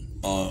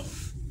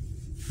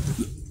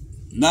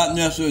 Not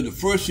necessarily the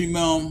first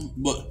Imam,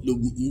 but the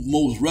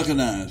most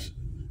recognized,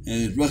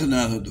 and is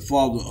recognized as the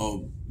father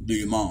of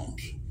the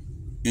Imams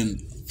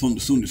from the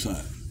Sunni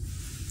side.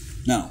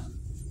 Now,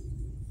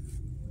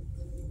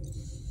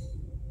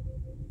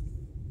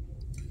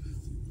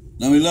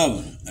 number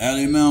 11,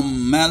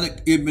 Al-Imam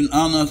Malik ibn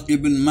Anas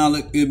ibn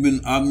Malik ibn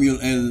Amil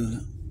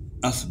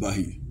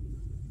al-Asbahi.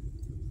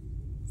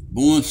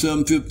 Born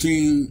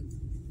 715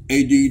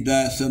 AD,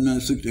 died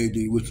 796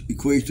 AD, which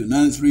equates to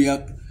 93,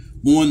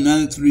 born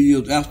 93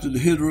 years after the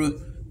Hijrah,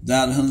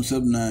 died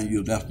 179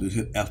 years after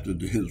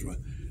the Hijrah.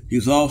 He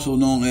is also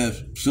known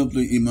as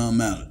simply Imam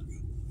Malik.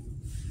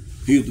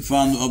 He is the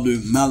founder of the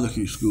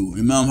Maliki school.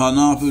 Imam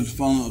Hanifa is the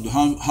founder of the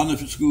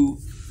Hanafi school.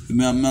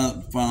 Imam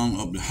Malik, the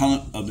founder of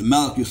the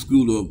Maliki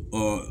school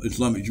of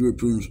Islamic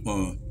jurisprudence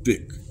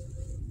fiqh,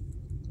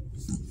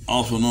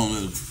 also known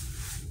as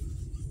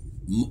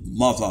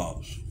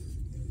Mazhabs.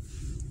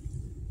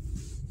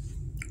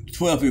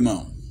 12th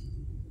Imam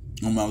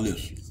on my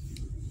list.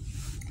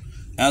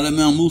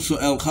 Al-Imam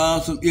Musa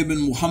al-Qasim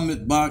ibn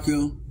Muhammad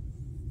Bakir,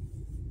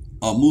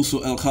 or Musa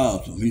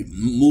al-Qasim. He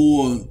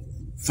more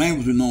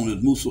famously known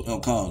as Musa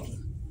al-Qasim.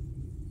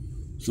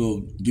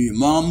 So the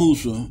Imam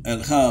Musa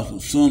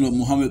al-Qasim, son of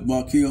Muhammad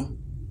Bakir,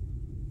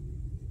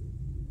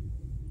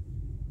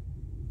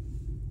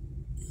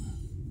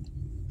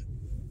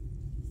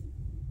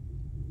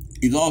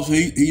 he's also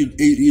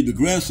he's the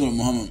grandson of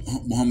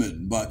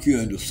Muhammad Bakir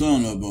and the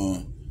son of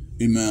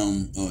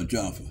Imam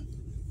Jafar.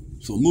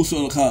 So Musa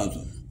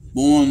al-Qasim,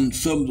 born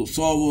 7th of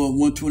Sawar,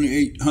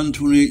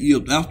 128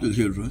 years after the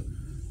Hijrah,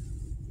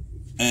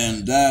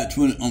 and died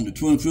on the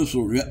 25th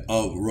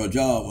of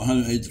Rajab,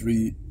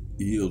 183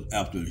 years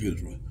after the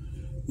Hijrah,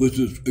 which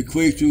is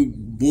equates to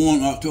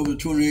born October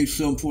 28,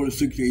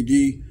 746 AD.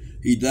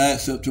 He died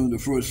September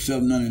 1st,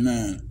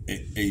 799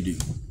 AD.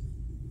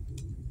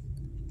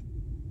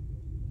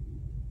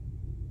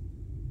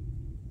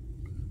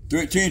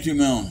 Thirteenth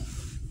Imam,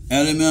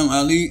 Al-Imam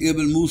Ali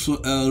ibn Musa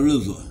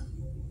al-Riza,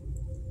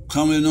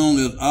 commonly known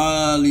as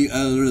Ali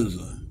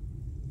al-Riza,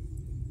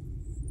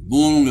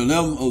 born on the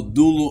 11th of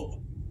Dhul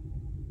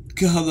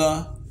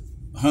Qa'dah,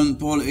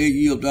 148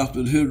 years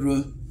after the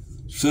Hijrah,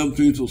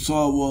 17th of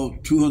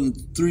Sawar,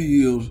 203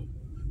 years,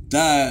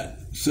 died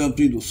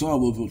 17th of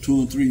Sawar for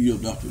 203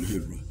 years after the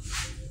Hijrah.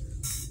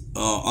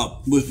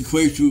 Which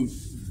equates to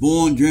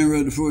born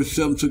January the 1st,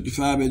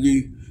 765 AD,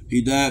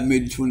 he died May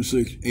the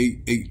 26th,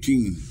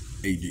 18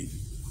 AD.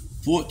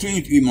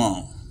 14th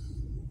Imam,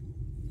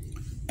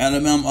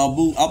 Al-Imam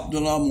Abu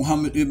Abdullah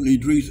Muhammad ibn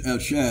Idris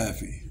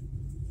al-Shafi,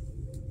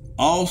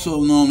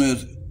 also known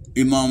as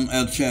Imam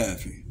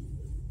al-Shafi.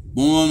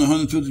 Born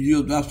 150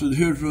 years after the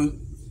Hijrah,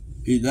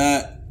 he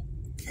died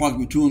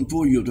approximately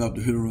 204 years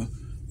after the Hijrah,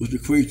 which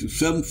equates to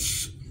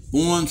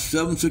born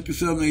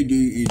 767 AD,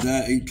 he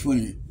died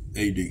 820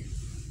 AD.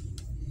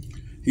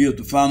 He is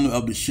the founder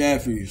of the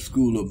Shafi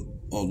school of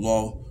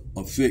law,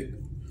 of fiqh,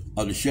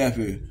 of the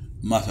Shafi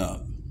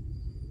Mazhab.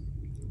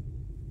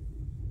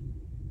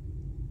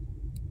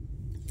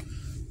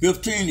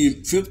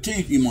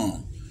 15th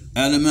Imam,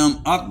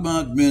 Al-Imam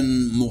Ahmad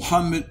bin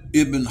Muhammad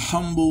ibn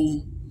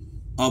Hanbal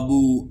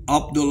Abu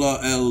Abdullah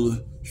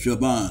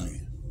al-Shabani,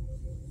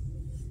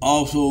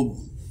 also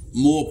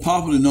more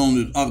popularly known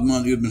as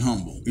Ahmad ibn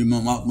Hanbal,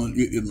 Imam Ahmad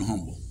ibn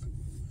Hanbal.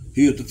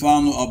 He is the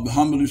founder of the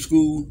Hanbali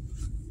school.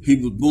 He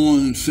was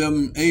born in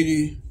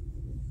 780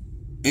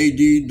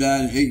 AD,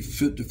 died in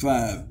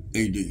 855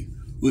 AD,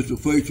 which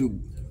equates to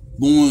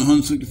born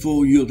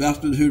 164 years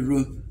after the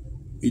Hijrah.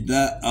 He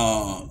died,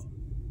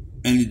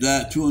 and he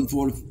died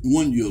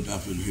 241 years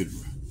after the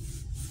Hijrah.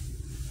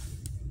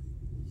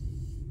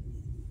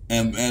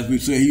 And as we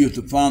say, he is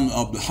the founder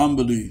of the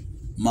Hanbali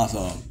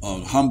Mazhab,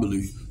 the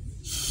Hanbali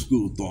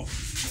school of thought,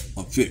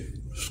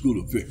 school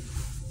of fiqh.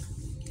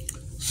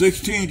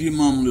 16th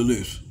Imam on the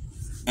list,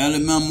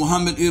 Al-Imam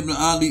Muhammad ibn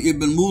Ali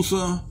ibn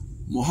Musa,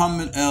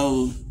 Muhammad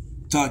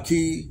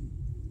al-Taqi,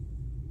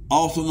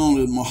 also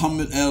known as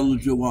Muhammad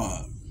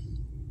al-Jawad.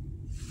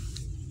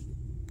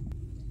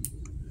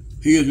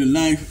 He is the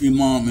 9th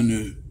Imam in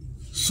the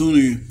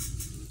Sunni,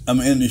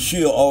 in the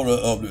Shia order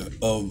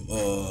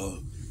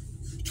of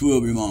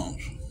 12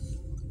 Imams.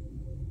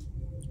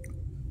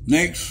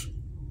 Next,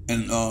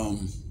 and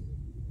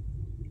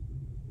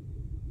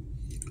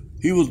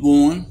he was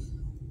born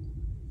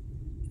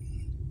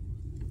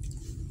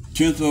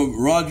 10th of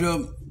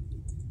Rajab,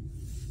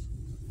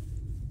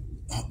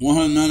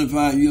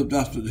 195 years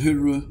after the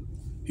Hijrah.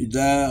 He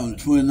died on the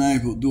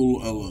 29th of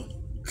Dhul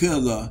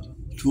Qa'dah,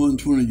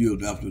 220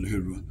 years after the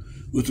Hijrah,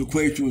 which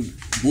equates to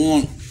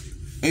born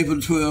April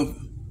 12th,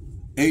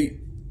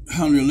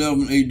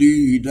 811 AD.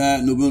 He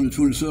died November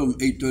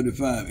 27th,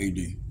 835 AD.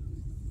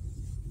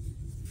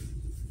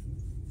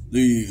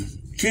 The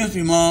 10th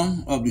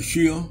Imam of the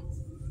Shia,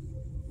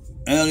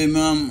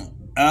 Al-Imaam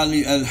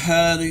Ali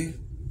al-Hadi,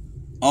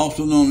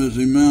 also known as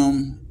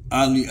Imam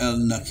Ali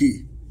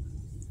al-Naqi,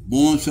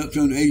 born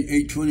September 8,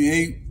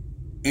 828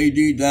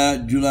 AD,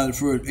 died July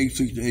 1st,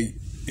 868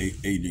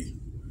 AD.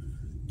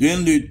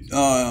 Then the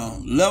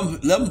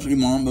 11th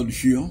Imam of the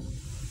Shia,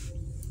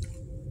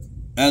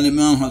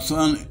 Al-Imaam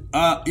Hassan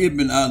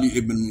ibn Ali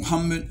ibn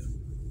Muhammad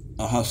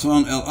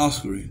Hassan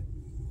al-Askari,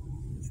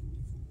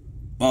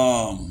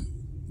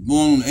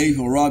 born on the 8th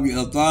of Rabi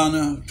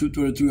al-Thana,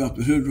 233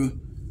 after Hijrah,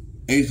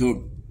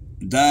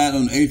 died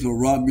on the 8th of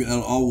Rabi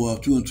al-Awwal,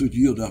 260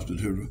 years after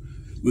the Hijrah,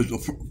 which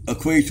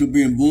equates to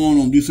being born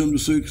on December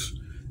 6,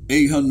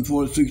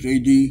 846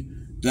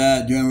 AD,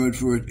 died January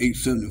 1st,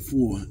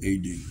 874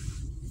 AD.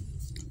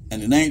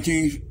 And the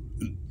 19th,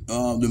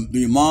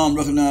 the Imam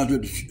recognized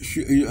that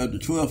the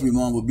 12th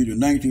Imam would be the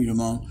 19th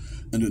Imam,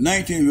 and the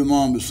 19th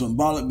Imam is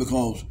symbolic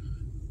because,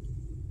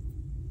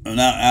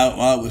 and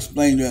I will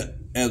explain that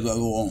as I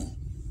go on.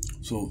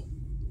 So,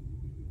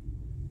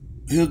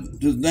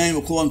 his name,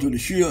 according to the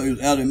Shia, is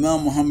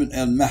Al-Imaam Muhammad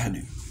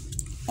al-Mahdi,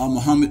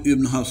 Muhammad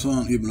ibn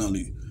Hassan ibn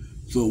Ali.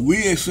 So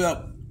we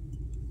accept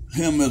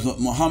him as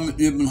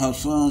Muhammad ibn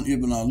Hassan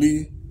ibn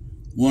Ali,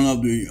 one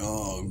of the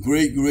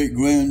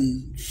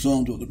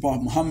great-great-grandsons of the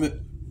Prophet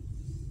Muhammad,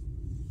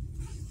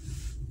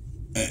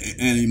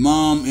 an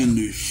Imam in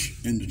the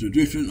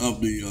tradition of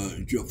the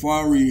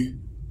Jafari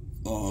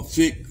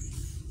fiqh.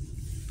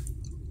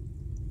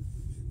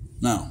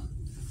 Now,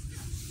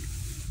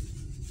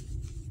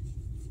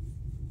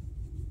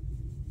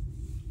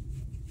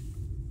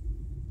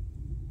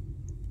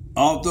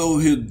 although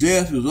his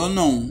death is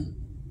unknown,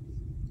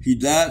 he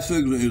died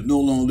physically and is no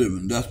longer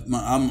living. That's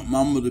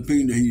I'm of the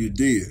opinion that he is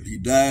dead. He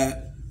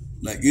died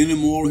like any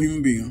mortal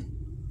human being.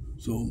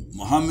 So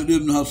Muhammad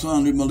ibn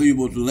Hassan ibn Ali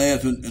was the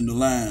last in the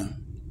line.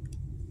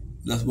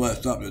 That's why it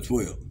stopped at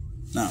 12.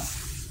 Now,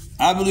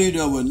 I believe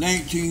there were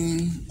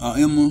 19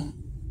 Imams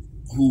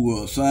who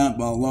were assigned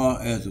by Allah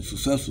as the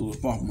successors of the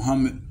Prophet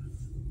Muhammad,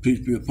 peace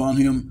be upon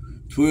him,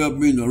 12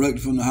 being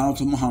directed from the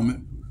house of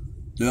Muhammad.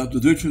 There are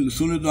traditions, the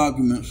Sunnah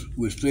documents,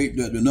 which state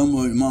that the number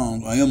of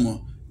Imams,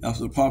 Imam,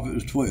 after the Prophet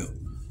is 12.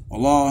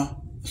 Allah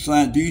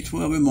assigned these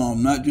 12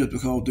 Imams not just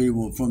because they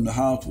were from the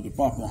house of the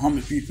Prophet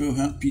Muhammad, peace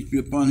be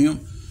upon him,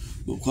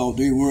 but because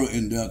they were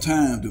in their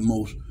time the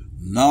most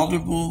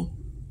knowledgeable,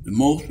 the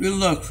most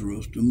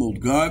illustrious, the most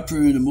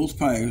God-fearing, the most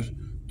pious,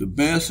 the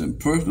best in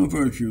personal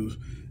virtues,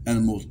 and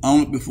the most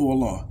honored before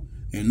Allah.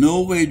 In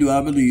no way do I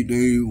believe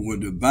they were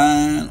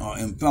divine or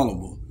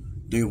infallible.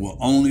 They were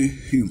only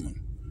human.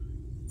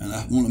 And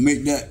I want to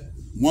make that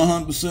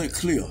 100%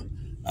 clear.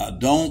 I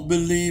don't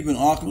believe in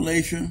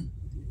occultation.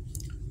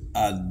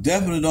 I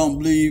definitely don't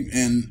believe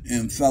in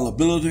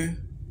infallibility.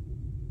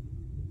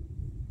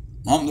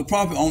 The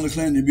Prophet only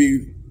claimed to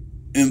be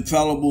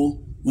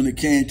infallible when it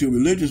came to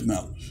religious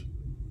matters.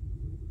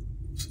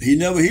 He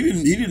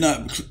did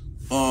not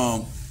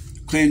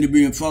claim to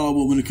be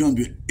infallible when it comes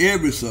to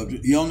every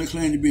subject. He only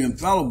claimed to be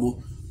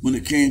infallible when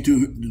it came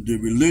to the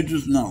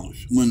religious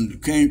knowledge, when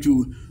it came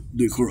to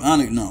the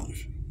Quranic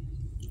knowledge.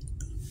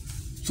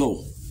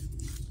 So,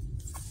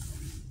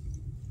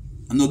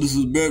 I know this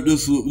will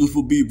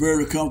be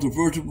very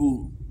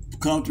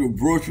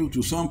controversial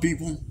to some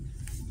people,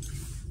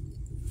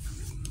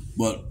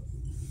 but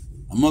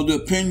I'm of the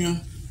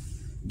opinion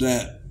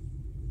that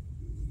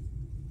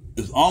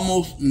it's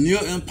almost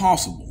near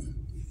impossible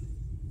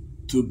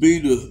to be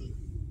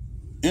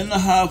in the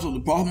house of the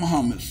Prophet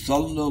Muhammad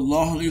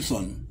sallallahu alaihi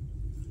wasallam,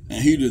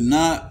 and he did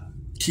not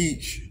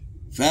teach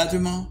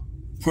Fatima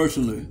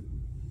personally.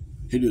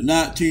 He did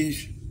not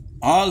teach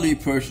Ali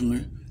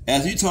personally,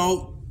 as he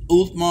taught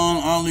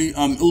Uthman,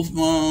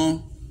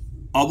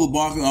 Abu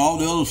Bakr, and all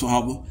the other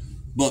Sahaba.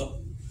 But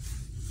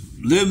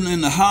living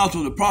in the house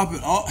of the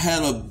Prophet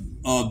had a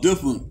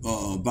different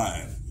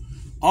vibe.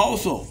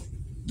 Also,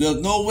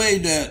 there's no way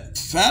that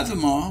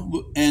Fatima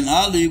and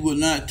Ali would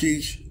not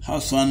teach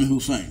Hassan and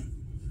Hussein.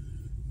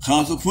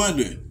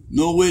 Consequently,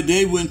 no way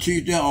they wouldn't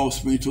teach their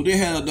offspring. So they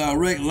had a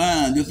direct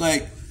line, just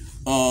like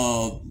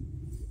the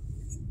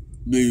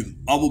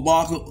Abu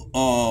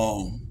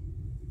Bakr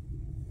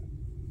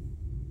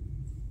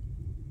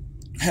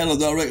had a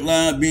direct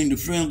line being the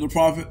friend of the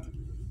Prophet.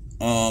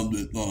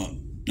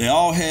 They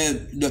all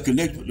had the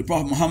connection with the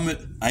Prophet Muhammad.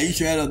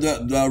 Aisha had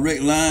a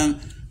direct line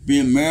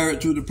being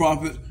married to the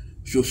Prophet,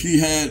 so she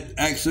had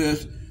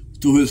access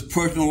to his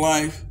personal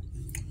life.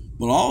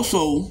 But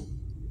also,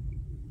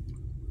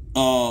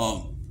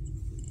 the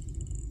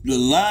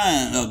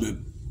line of the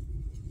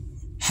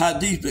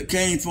hadith that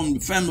came from the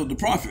family of the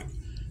Prophet,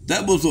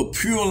 that was a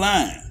pure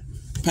line,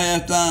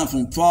 passed down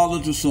from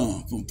father to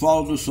son, from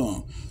father to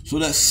son. So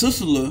that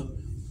silsila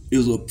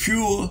is a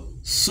pure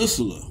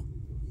silsila.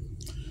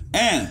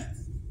 And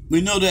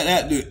we know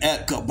that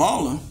at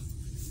Kabbalah,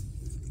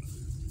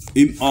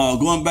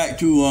 going back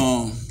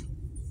to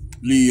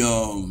the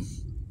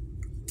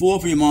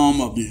fourth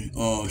Imam of the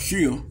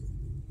Shia,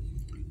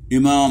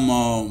 Imam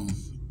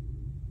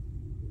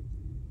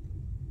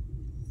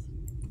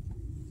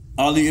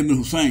Ali ibn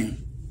Hussein.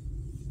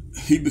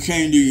 He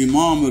became the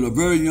Imam at a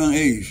very young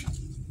age,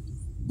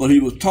 but he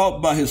was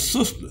taught by his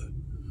sister,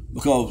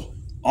 because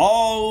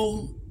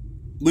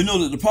we know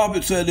that the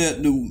Prophet said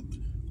that the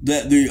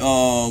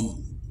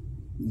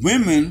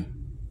women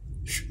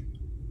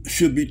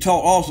should be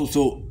taught also,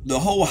 so the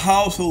whole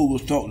household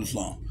was taught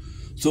Islam.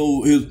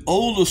 So his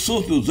older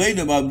sister,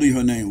 Zainab, I believe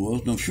her name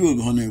was, I'm sure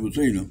her name was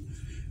Zainab,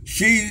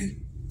 she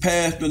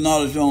passed the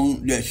knowledge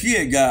on that she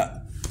had got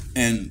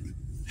and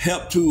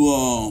helped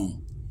to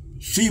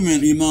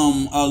cement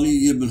Imam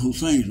Ali ibn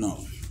Hussein's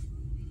knowledge.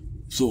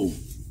 So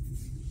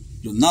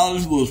the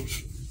knowledge was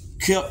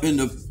kept in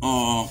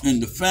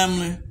the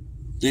family.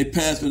 They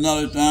passed the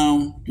knowledge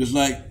down just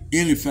like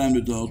any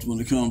family does when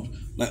it comes.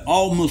 Like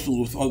all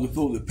Muslims are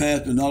supposed to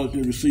pass the knowledge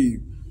they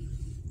receive.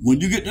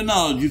 When you get the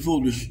knowledge, you're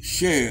supposed to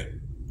share it.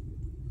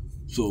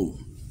 So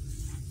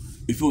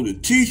you're supposed to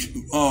teach,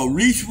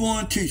 reach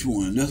one, teach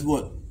one. That's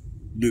what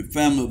the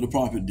family of the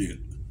Prophet did.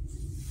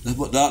 That's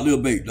what the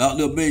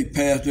Al-Imaam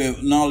passed their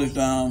knowledge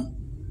down,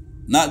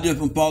 not just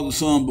from father to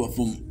son, but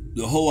from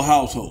the whole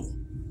household.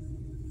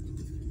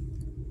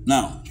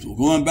 Now, so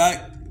going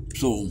back,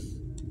 so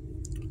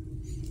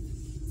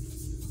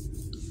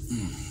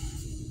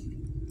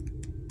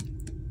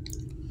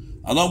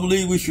I don't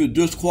believe we should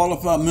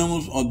disqualify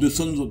members or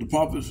descendants of the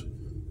Prophet's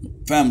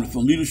family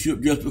from leadership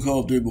just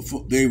because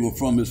they were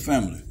from his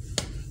family.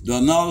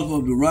 Their knowledge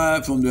was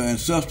derived from their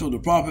ancestor, the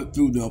Prophet,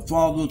 through their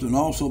fathers, and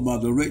also by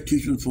direct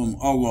teaching from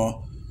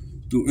Allah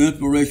through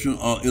inspiration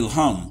or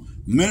ilham.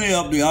 Many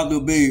of the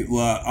Al-Imaam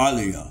were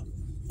Aliyah.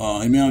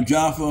 Imam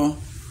Jafar,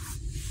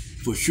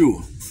 for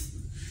sure.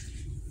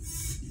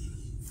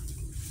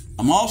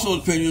 I'm also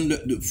of the opinion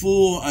that the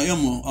four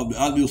Imams of the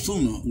Al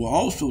Sunnah were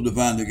also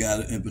divinely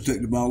guided and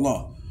protected by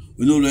Allah.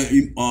 We know that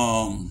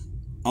Imam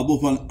Abu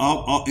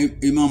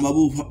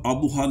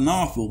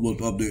Hanifa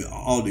was of the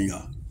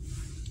Aliyah.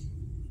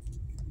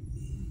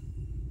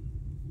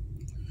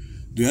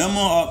 The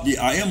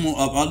Imam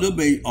of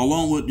Al-Bayt,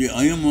 along with the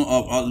Imam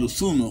of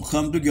Al-Sunnah,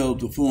 come together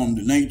to form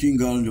the 19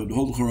 guardians of the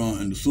Holy Qur'an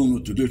and the Sunnah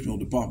tradition of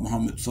the Prophet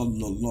Muhammed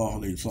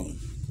sallallahu alayhi wa sallam.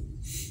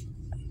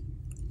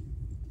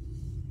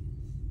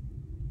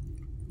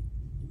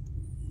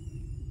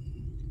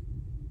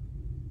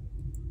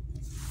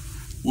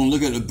 I want to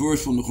look at a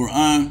verse from the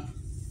Qur'an,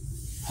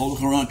 Holy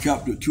Qur'an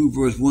chapter 2,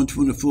 verse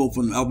 124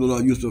 from the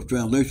Abdullah Yusuf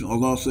translation.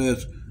 Allah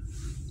says,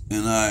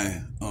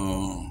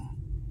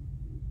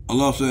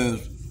 Allah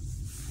says,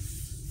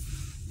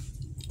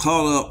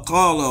 Qala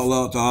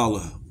Allah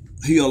Ta'ala,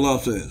 Allah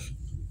says,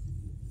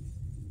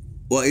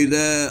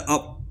 وَإِذَا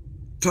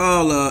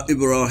أَبْتَالَ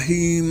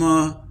إِبْرَاهِيمَ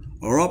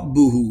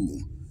رَبُّهُ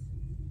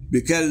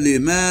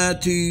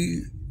بِكَلِّمَاتِ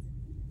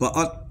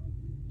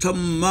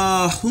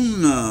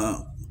فَأَتَّمَّاهُنَّ.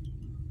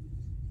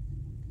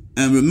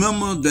 And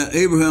remember that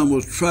Abraham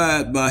was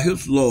tried by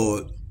his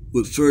Lord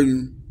with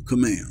certain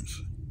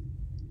commands.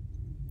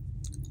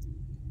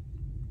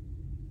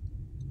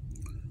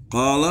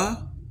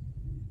 Qala,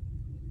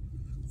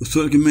 with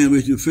certain command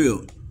which you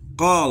feel.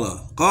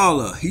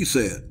 Qala, he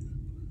said,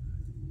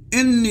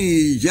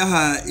 Inni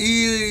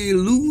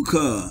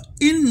ja'aluka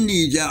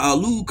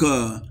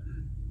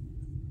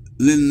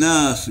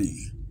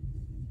linnasi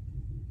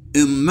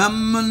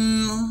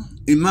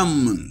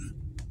imaman.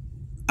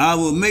 I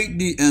will make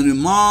thee an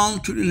imam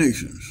to the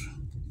nations.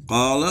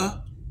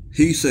 Qala,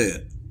 he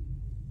said,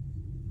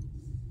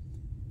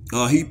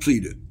 he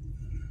pleaded,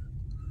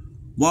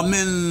 wa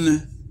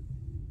min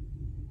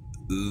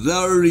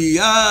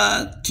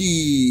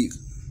Zariyati,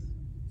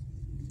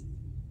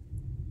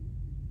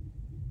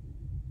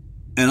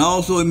 and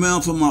also a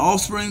man from my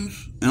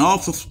offsprings, and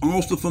also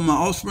from my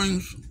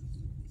offsprings.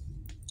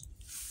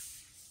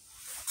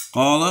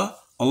 Qala,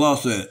 Allah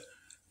said,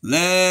 La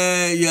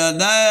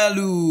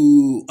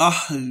yanalu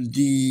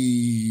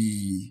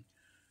ahdi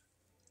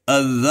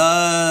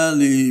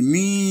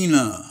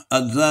al-zalimina,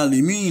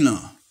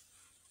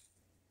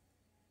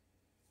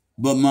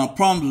 but my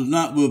promise is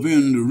not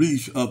within the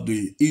reach of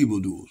the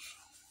evildoers.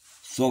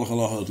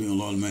 Sallallahu alayhi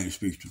wa sallam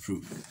speaks the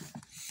truth.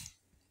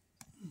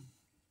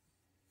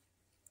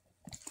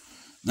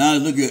 Now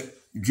let's look at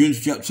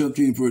Genesis chapter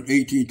 17, verse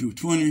 18 to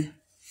 20.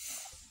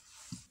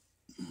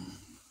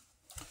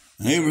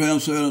 And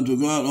Abraham said unto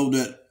God,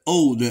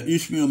 Oh, that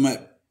Ishmael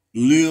might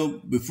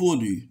live before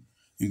thee.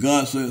 And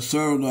God said,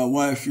 Sarah thy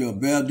wife shall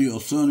bear thee a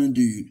son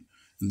indeed,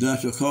 and thou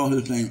shalt call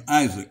his name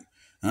Isaac.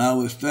 And I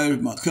will establish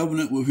my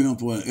covenant with him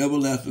for an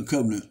everlasting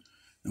covenant,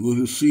 and with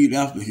his seed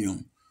after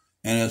him.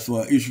 And as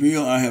for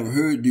Ishmael, I have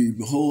heard thee.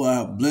 Behold, I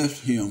have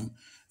blessed him,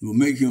 and will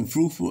make him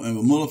fruitful, and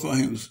will multiply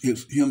him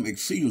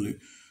exceedingly.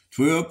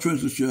 12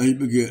 princes shall he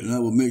beget, and I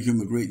will make him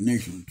a great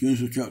nation.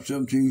 Genesis chapter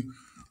 17,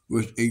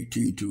 verse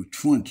 18 to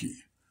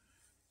 20.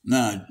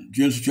 Now,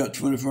 Genesis chapter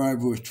 25,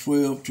 verse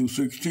 12 to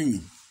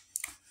 16.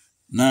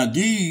 Now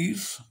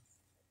these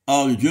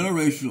are the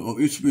generations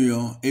of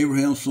Ishmael,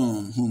 Abraham's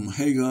son, whom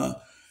Hagar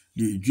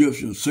the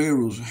Egyptian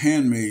Sarah's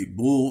handmaid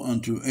bore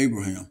unto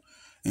Abraham.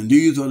 And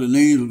these are the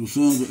names of the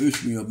sons of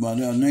Ishmael by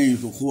their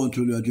names according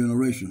to their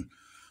generation.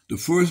 The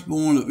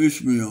firstborn of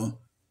Ishmael,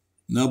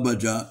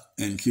 Nabajah,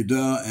 and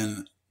Kedar,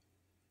 and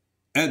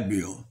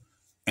Adbeel,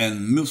 and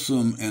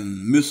Mithsam,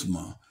 and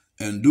Misma,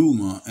 and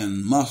Duma,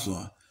 and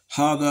Massa,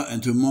 Hada,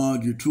 and Tamar,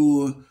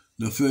 Jetur,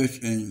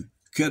 Nephesh, and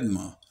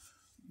Kedma.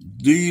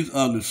 These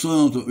are the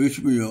sons of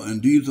Ishmael,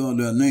 and these are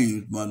their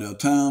names by their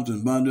towns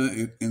and by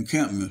their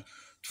encampments,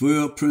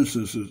 12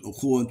 princesses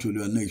according to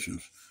their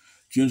nations.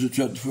 Genesis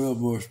chapter 12,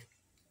 verse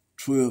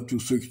 12 to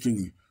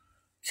 16,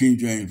 King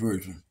James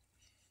Version.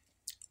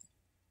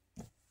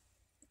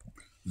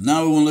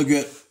 Now we want to look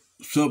at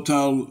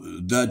subtitle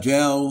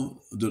Dajjal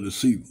the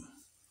Deceiver.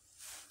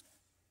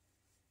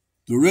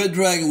 The red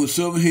dragon with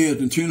 7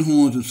 heads and 10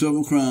 horns and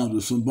 7 crowns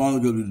is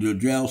symbolic of the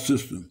Dajjal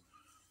system.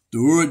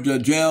 The word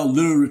Dajjal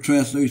literally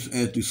translates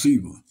as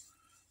deceiver.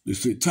 The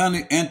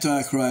satanic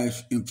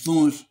antichrist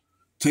influence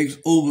takes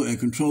over and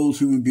controls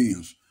human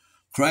beings.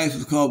 Christ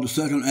is called the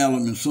second Adam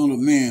and Son of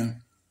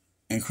Man,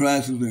 and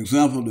Christ is an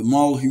example of the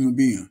moral human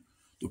being.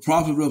 The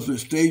prophet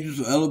represents stages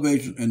of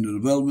elevation and the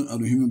development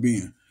of the human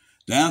being.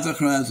 The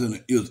Antichrist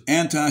is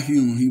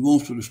anti-human. He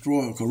wants to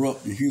destroy or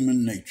corrupt the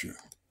human nature.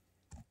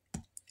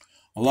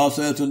 Allah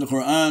says in the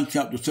Qur'an,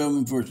 chapter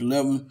 7, verse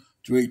 11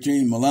 to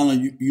 18,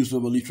 Malana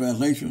Yusuf Ali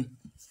translation,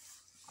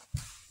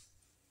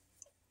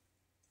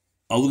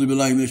 A'udhu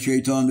billahi minash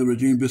shaitanir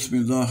rajim,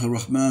 bismillahir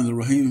rahmanir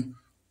rahim.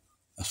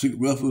 I seek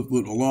refuge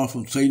with Allah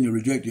from Satan, the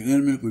rejected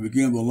enemy. We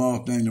begin with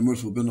Allah's name, the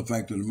merciful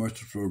benefactor, the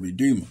merciful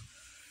redeemer.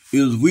 It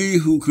is we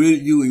who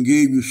created you and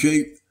gave you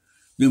shape.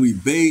 Then we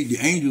bade the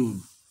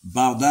angels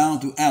bow down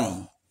to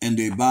Adam, and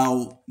they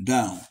bowed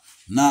down.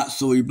 Not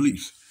so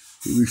Iblis.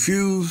 He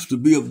refused to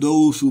be of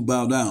those who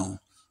bow down.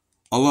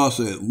 Allah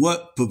said,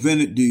 what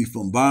prevented thee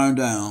from bowing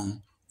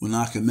down when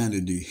I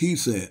commanded thee? He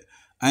said,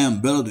 I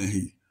am better than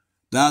he.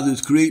 Thou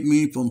didst create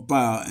me from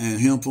fire and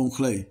him from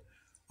clay.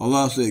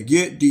 Allah said,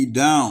 get thee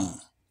down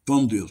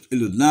from this.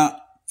 It is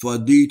not for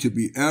thee to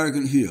be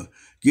arrogant here.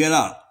 Get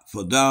out,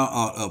 for thou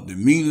art of the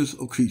meanest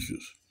of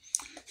creatures.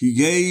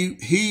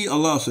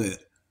 Allah said,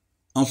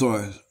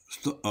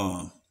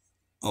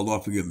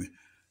 Allah forgive me.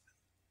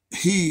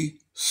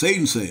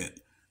 Satan said,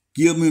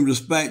 give me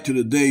respect to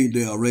the day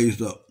they are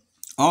raised up.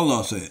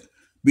 Allah said,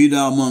 be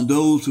thou among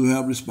those who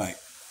have respect.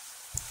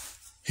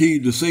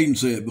 Satan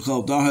said,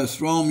 because thou hast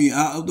thrown me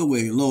out of the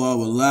way, lo, I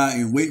will lie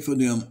and wait for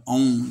them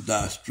on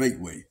thy straight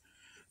way.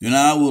 Then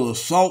I will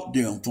assault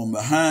them from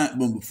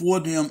before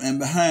them and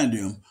behind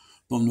them,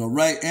 from the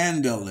right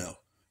and the left.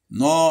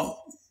 Nor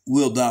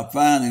wilt thou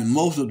find in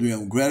most of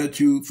them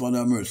gratitude for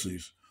thy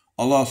mercies.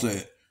 Allah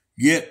said,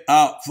 get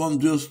out from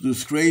this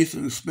disgrace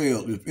and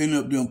expelled. If any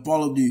of them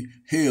follow thee,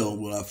 hell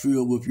will I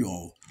fill with you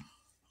all.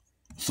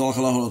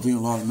 Sallallahu alaihi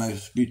wa sallam,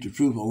 speak the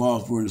truth.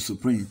 Allah's word is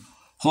supreme.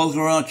 Holy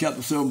Qur'an,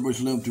 chapter 7, verse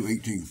 11 to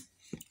 18.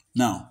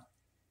 Now,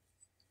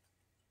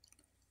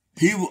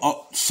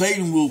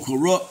 Satan will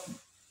corrupt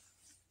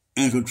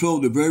and control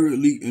the very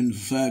elite in the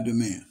society of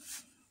man.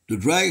 The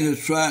dragon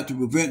has tried to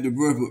prevent the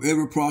birth of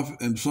every prophet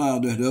and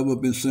Messiah that has ever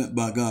been sent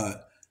by God,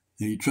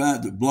 and he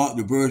tried to block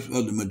the birth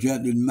of the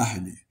Mujaddid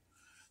Mahdi.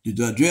 The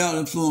Dajjal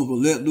influence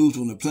was let loose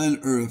on the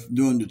planet Earth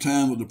during the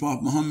time of the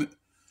Prophet Muhammed.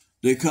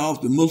 They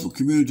caused the Muslim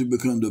community to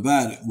become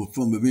divided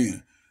from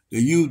within. They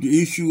used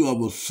the issue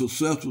of a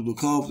successful to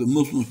cause the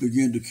Muslims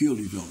begin to kill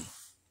each other.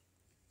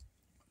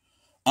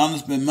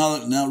 Anas bin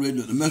Malik narrated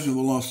that the Messenger of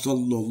Allah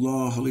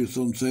sallallahu alaihi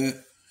wasallam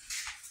said,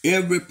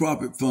 every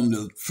prophet from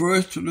the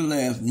first to the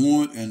last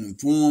warned and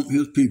informed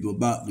his people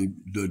about the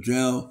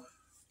Dajjal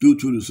due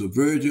to the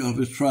severity of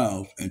his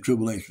trials and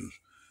tribulations.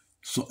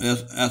 So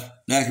that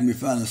can be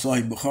found in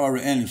Sahih Bukhari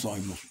and in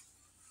Sahih Muslim.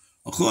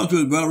 According to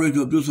the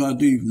variation of this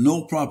hadith,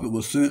 no prophet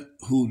was sent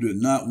who did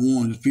not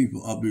warn his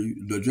people of the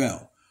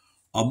Dajjal.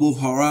 Abu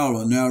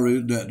Hurairah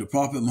narrated that the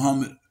Prophet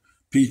Muhammad,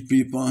 peace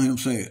be upon him,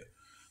 said,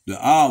 the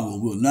hour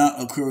will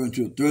not occur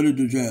until 30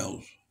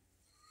 Dajjals,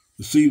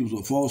 deceivers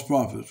of false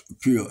prophets,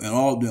 appear, and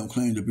all of them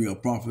claim to be a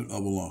prophet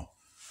of Allah.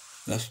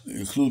 That's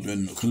included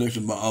in the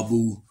collection by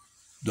Abu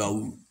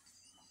Dawud.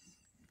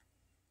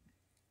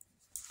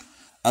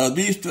 Out of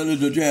these 30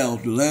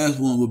 Dajjals, the last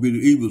one will be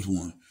the evilest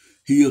one.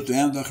 He is the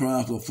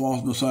Antichrist or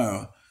false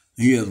Messiah,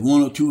 and he has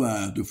 1 or 2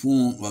 eyes, the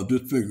form of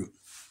this figure.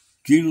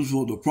 Jesus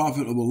was the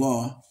prophet of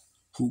Allah,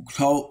 who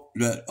taught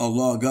that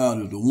Allah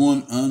God is the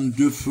one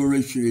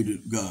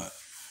undifferentiated God.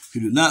 He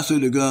did not say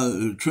that God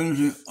is a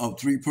trinity of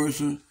 3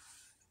 persons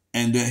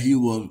and that he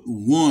was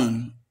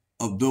one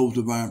of those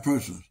divine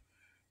persons.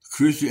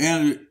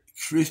 Christianity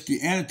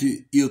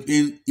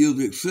is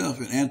itself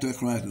an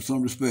antichrist in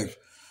some respects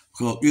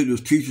because it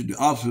is teaching the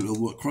opposite of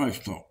what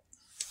Christ taught.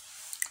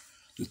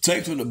 The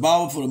texts of the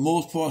Bible, for the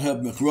most part,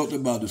 have been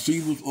corrupted by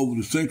deceivers over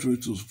the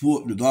centuries to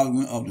support the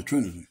dogma of the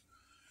Trinity.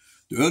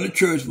 The early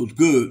church was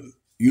good,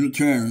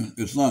 Unitarian,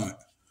 Islamic,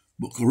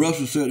 but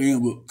corruption set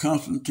in with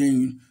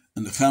Constantine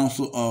and the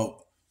Council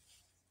of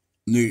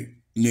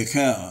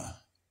Nicaea.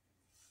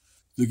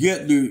 To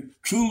get the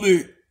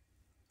truly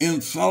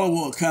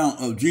infallible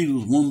account of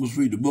Jesus, one must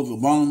read the Book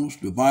of Barnabas,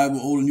 the Bible,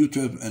 Old and New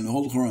Testament, and the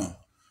Holy Qur'an.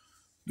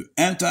 The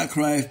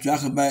Antichrist,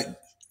 Jahcubite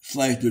 /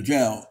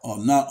 Dajjal are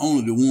not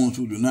only the ones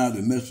who deny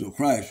the message of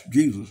Christ,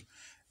 Jesus,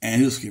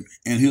 and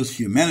his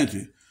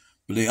humanity,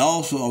 but they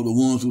also are the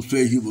ones who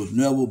say he was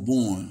never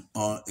born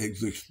or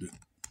existed.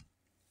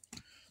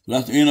 So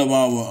that's the end of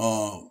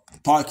our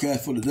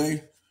podcast for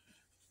today.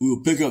 We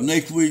will pick up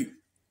next week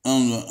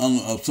on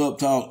a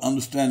subtitle,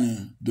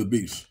 Understanding the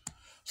Beast.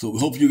 So we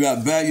hope you got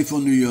value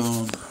from the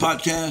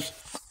podcast.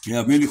 If you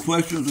have any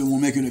questions and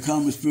want to make any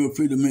comments, feel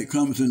free to make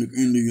comments in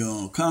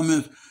the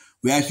comments.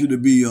 We ask you to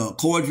be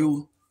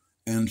cordial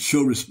and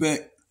show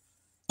respect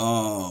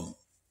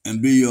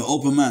and be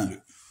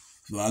open-minded.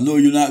 So I know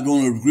you're not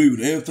going to agree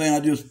with everything I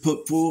just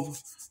put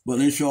forth, but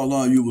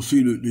inshallah you will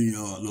see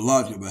the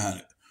logic behind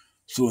it.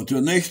 So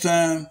until next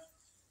time,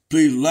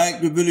 please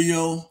like the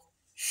video,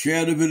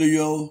 share the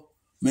video,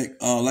 make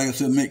like I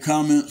said, make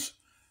comments.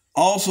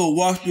 Also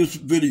watch this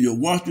video,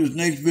 watch this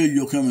next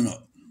video coming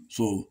up.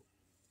 So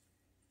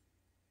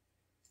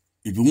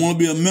if you want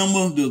to be a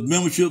member, there's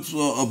memberships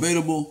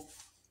available.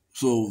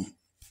 So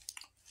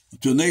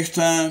until next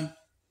time,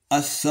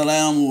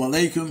 Assalamu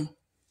alaikum.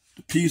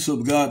 The peace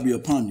of God be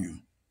upon you.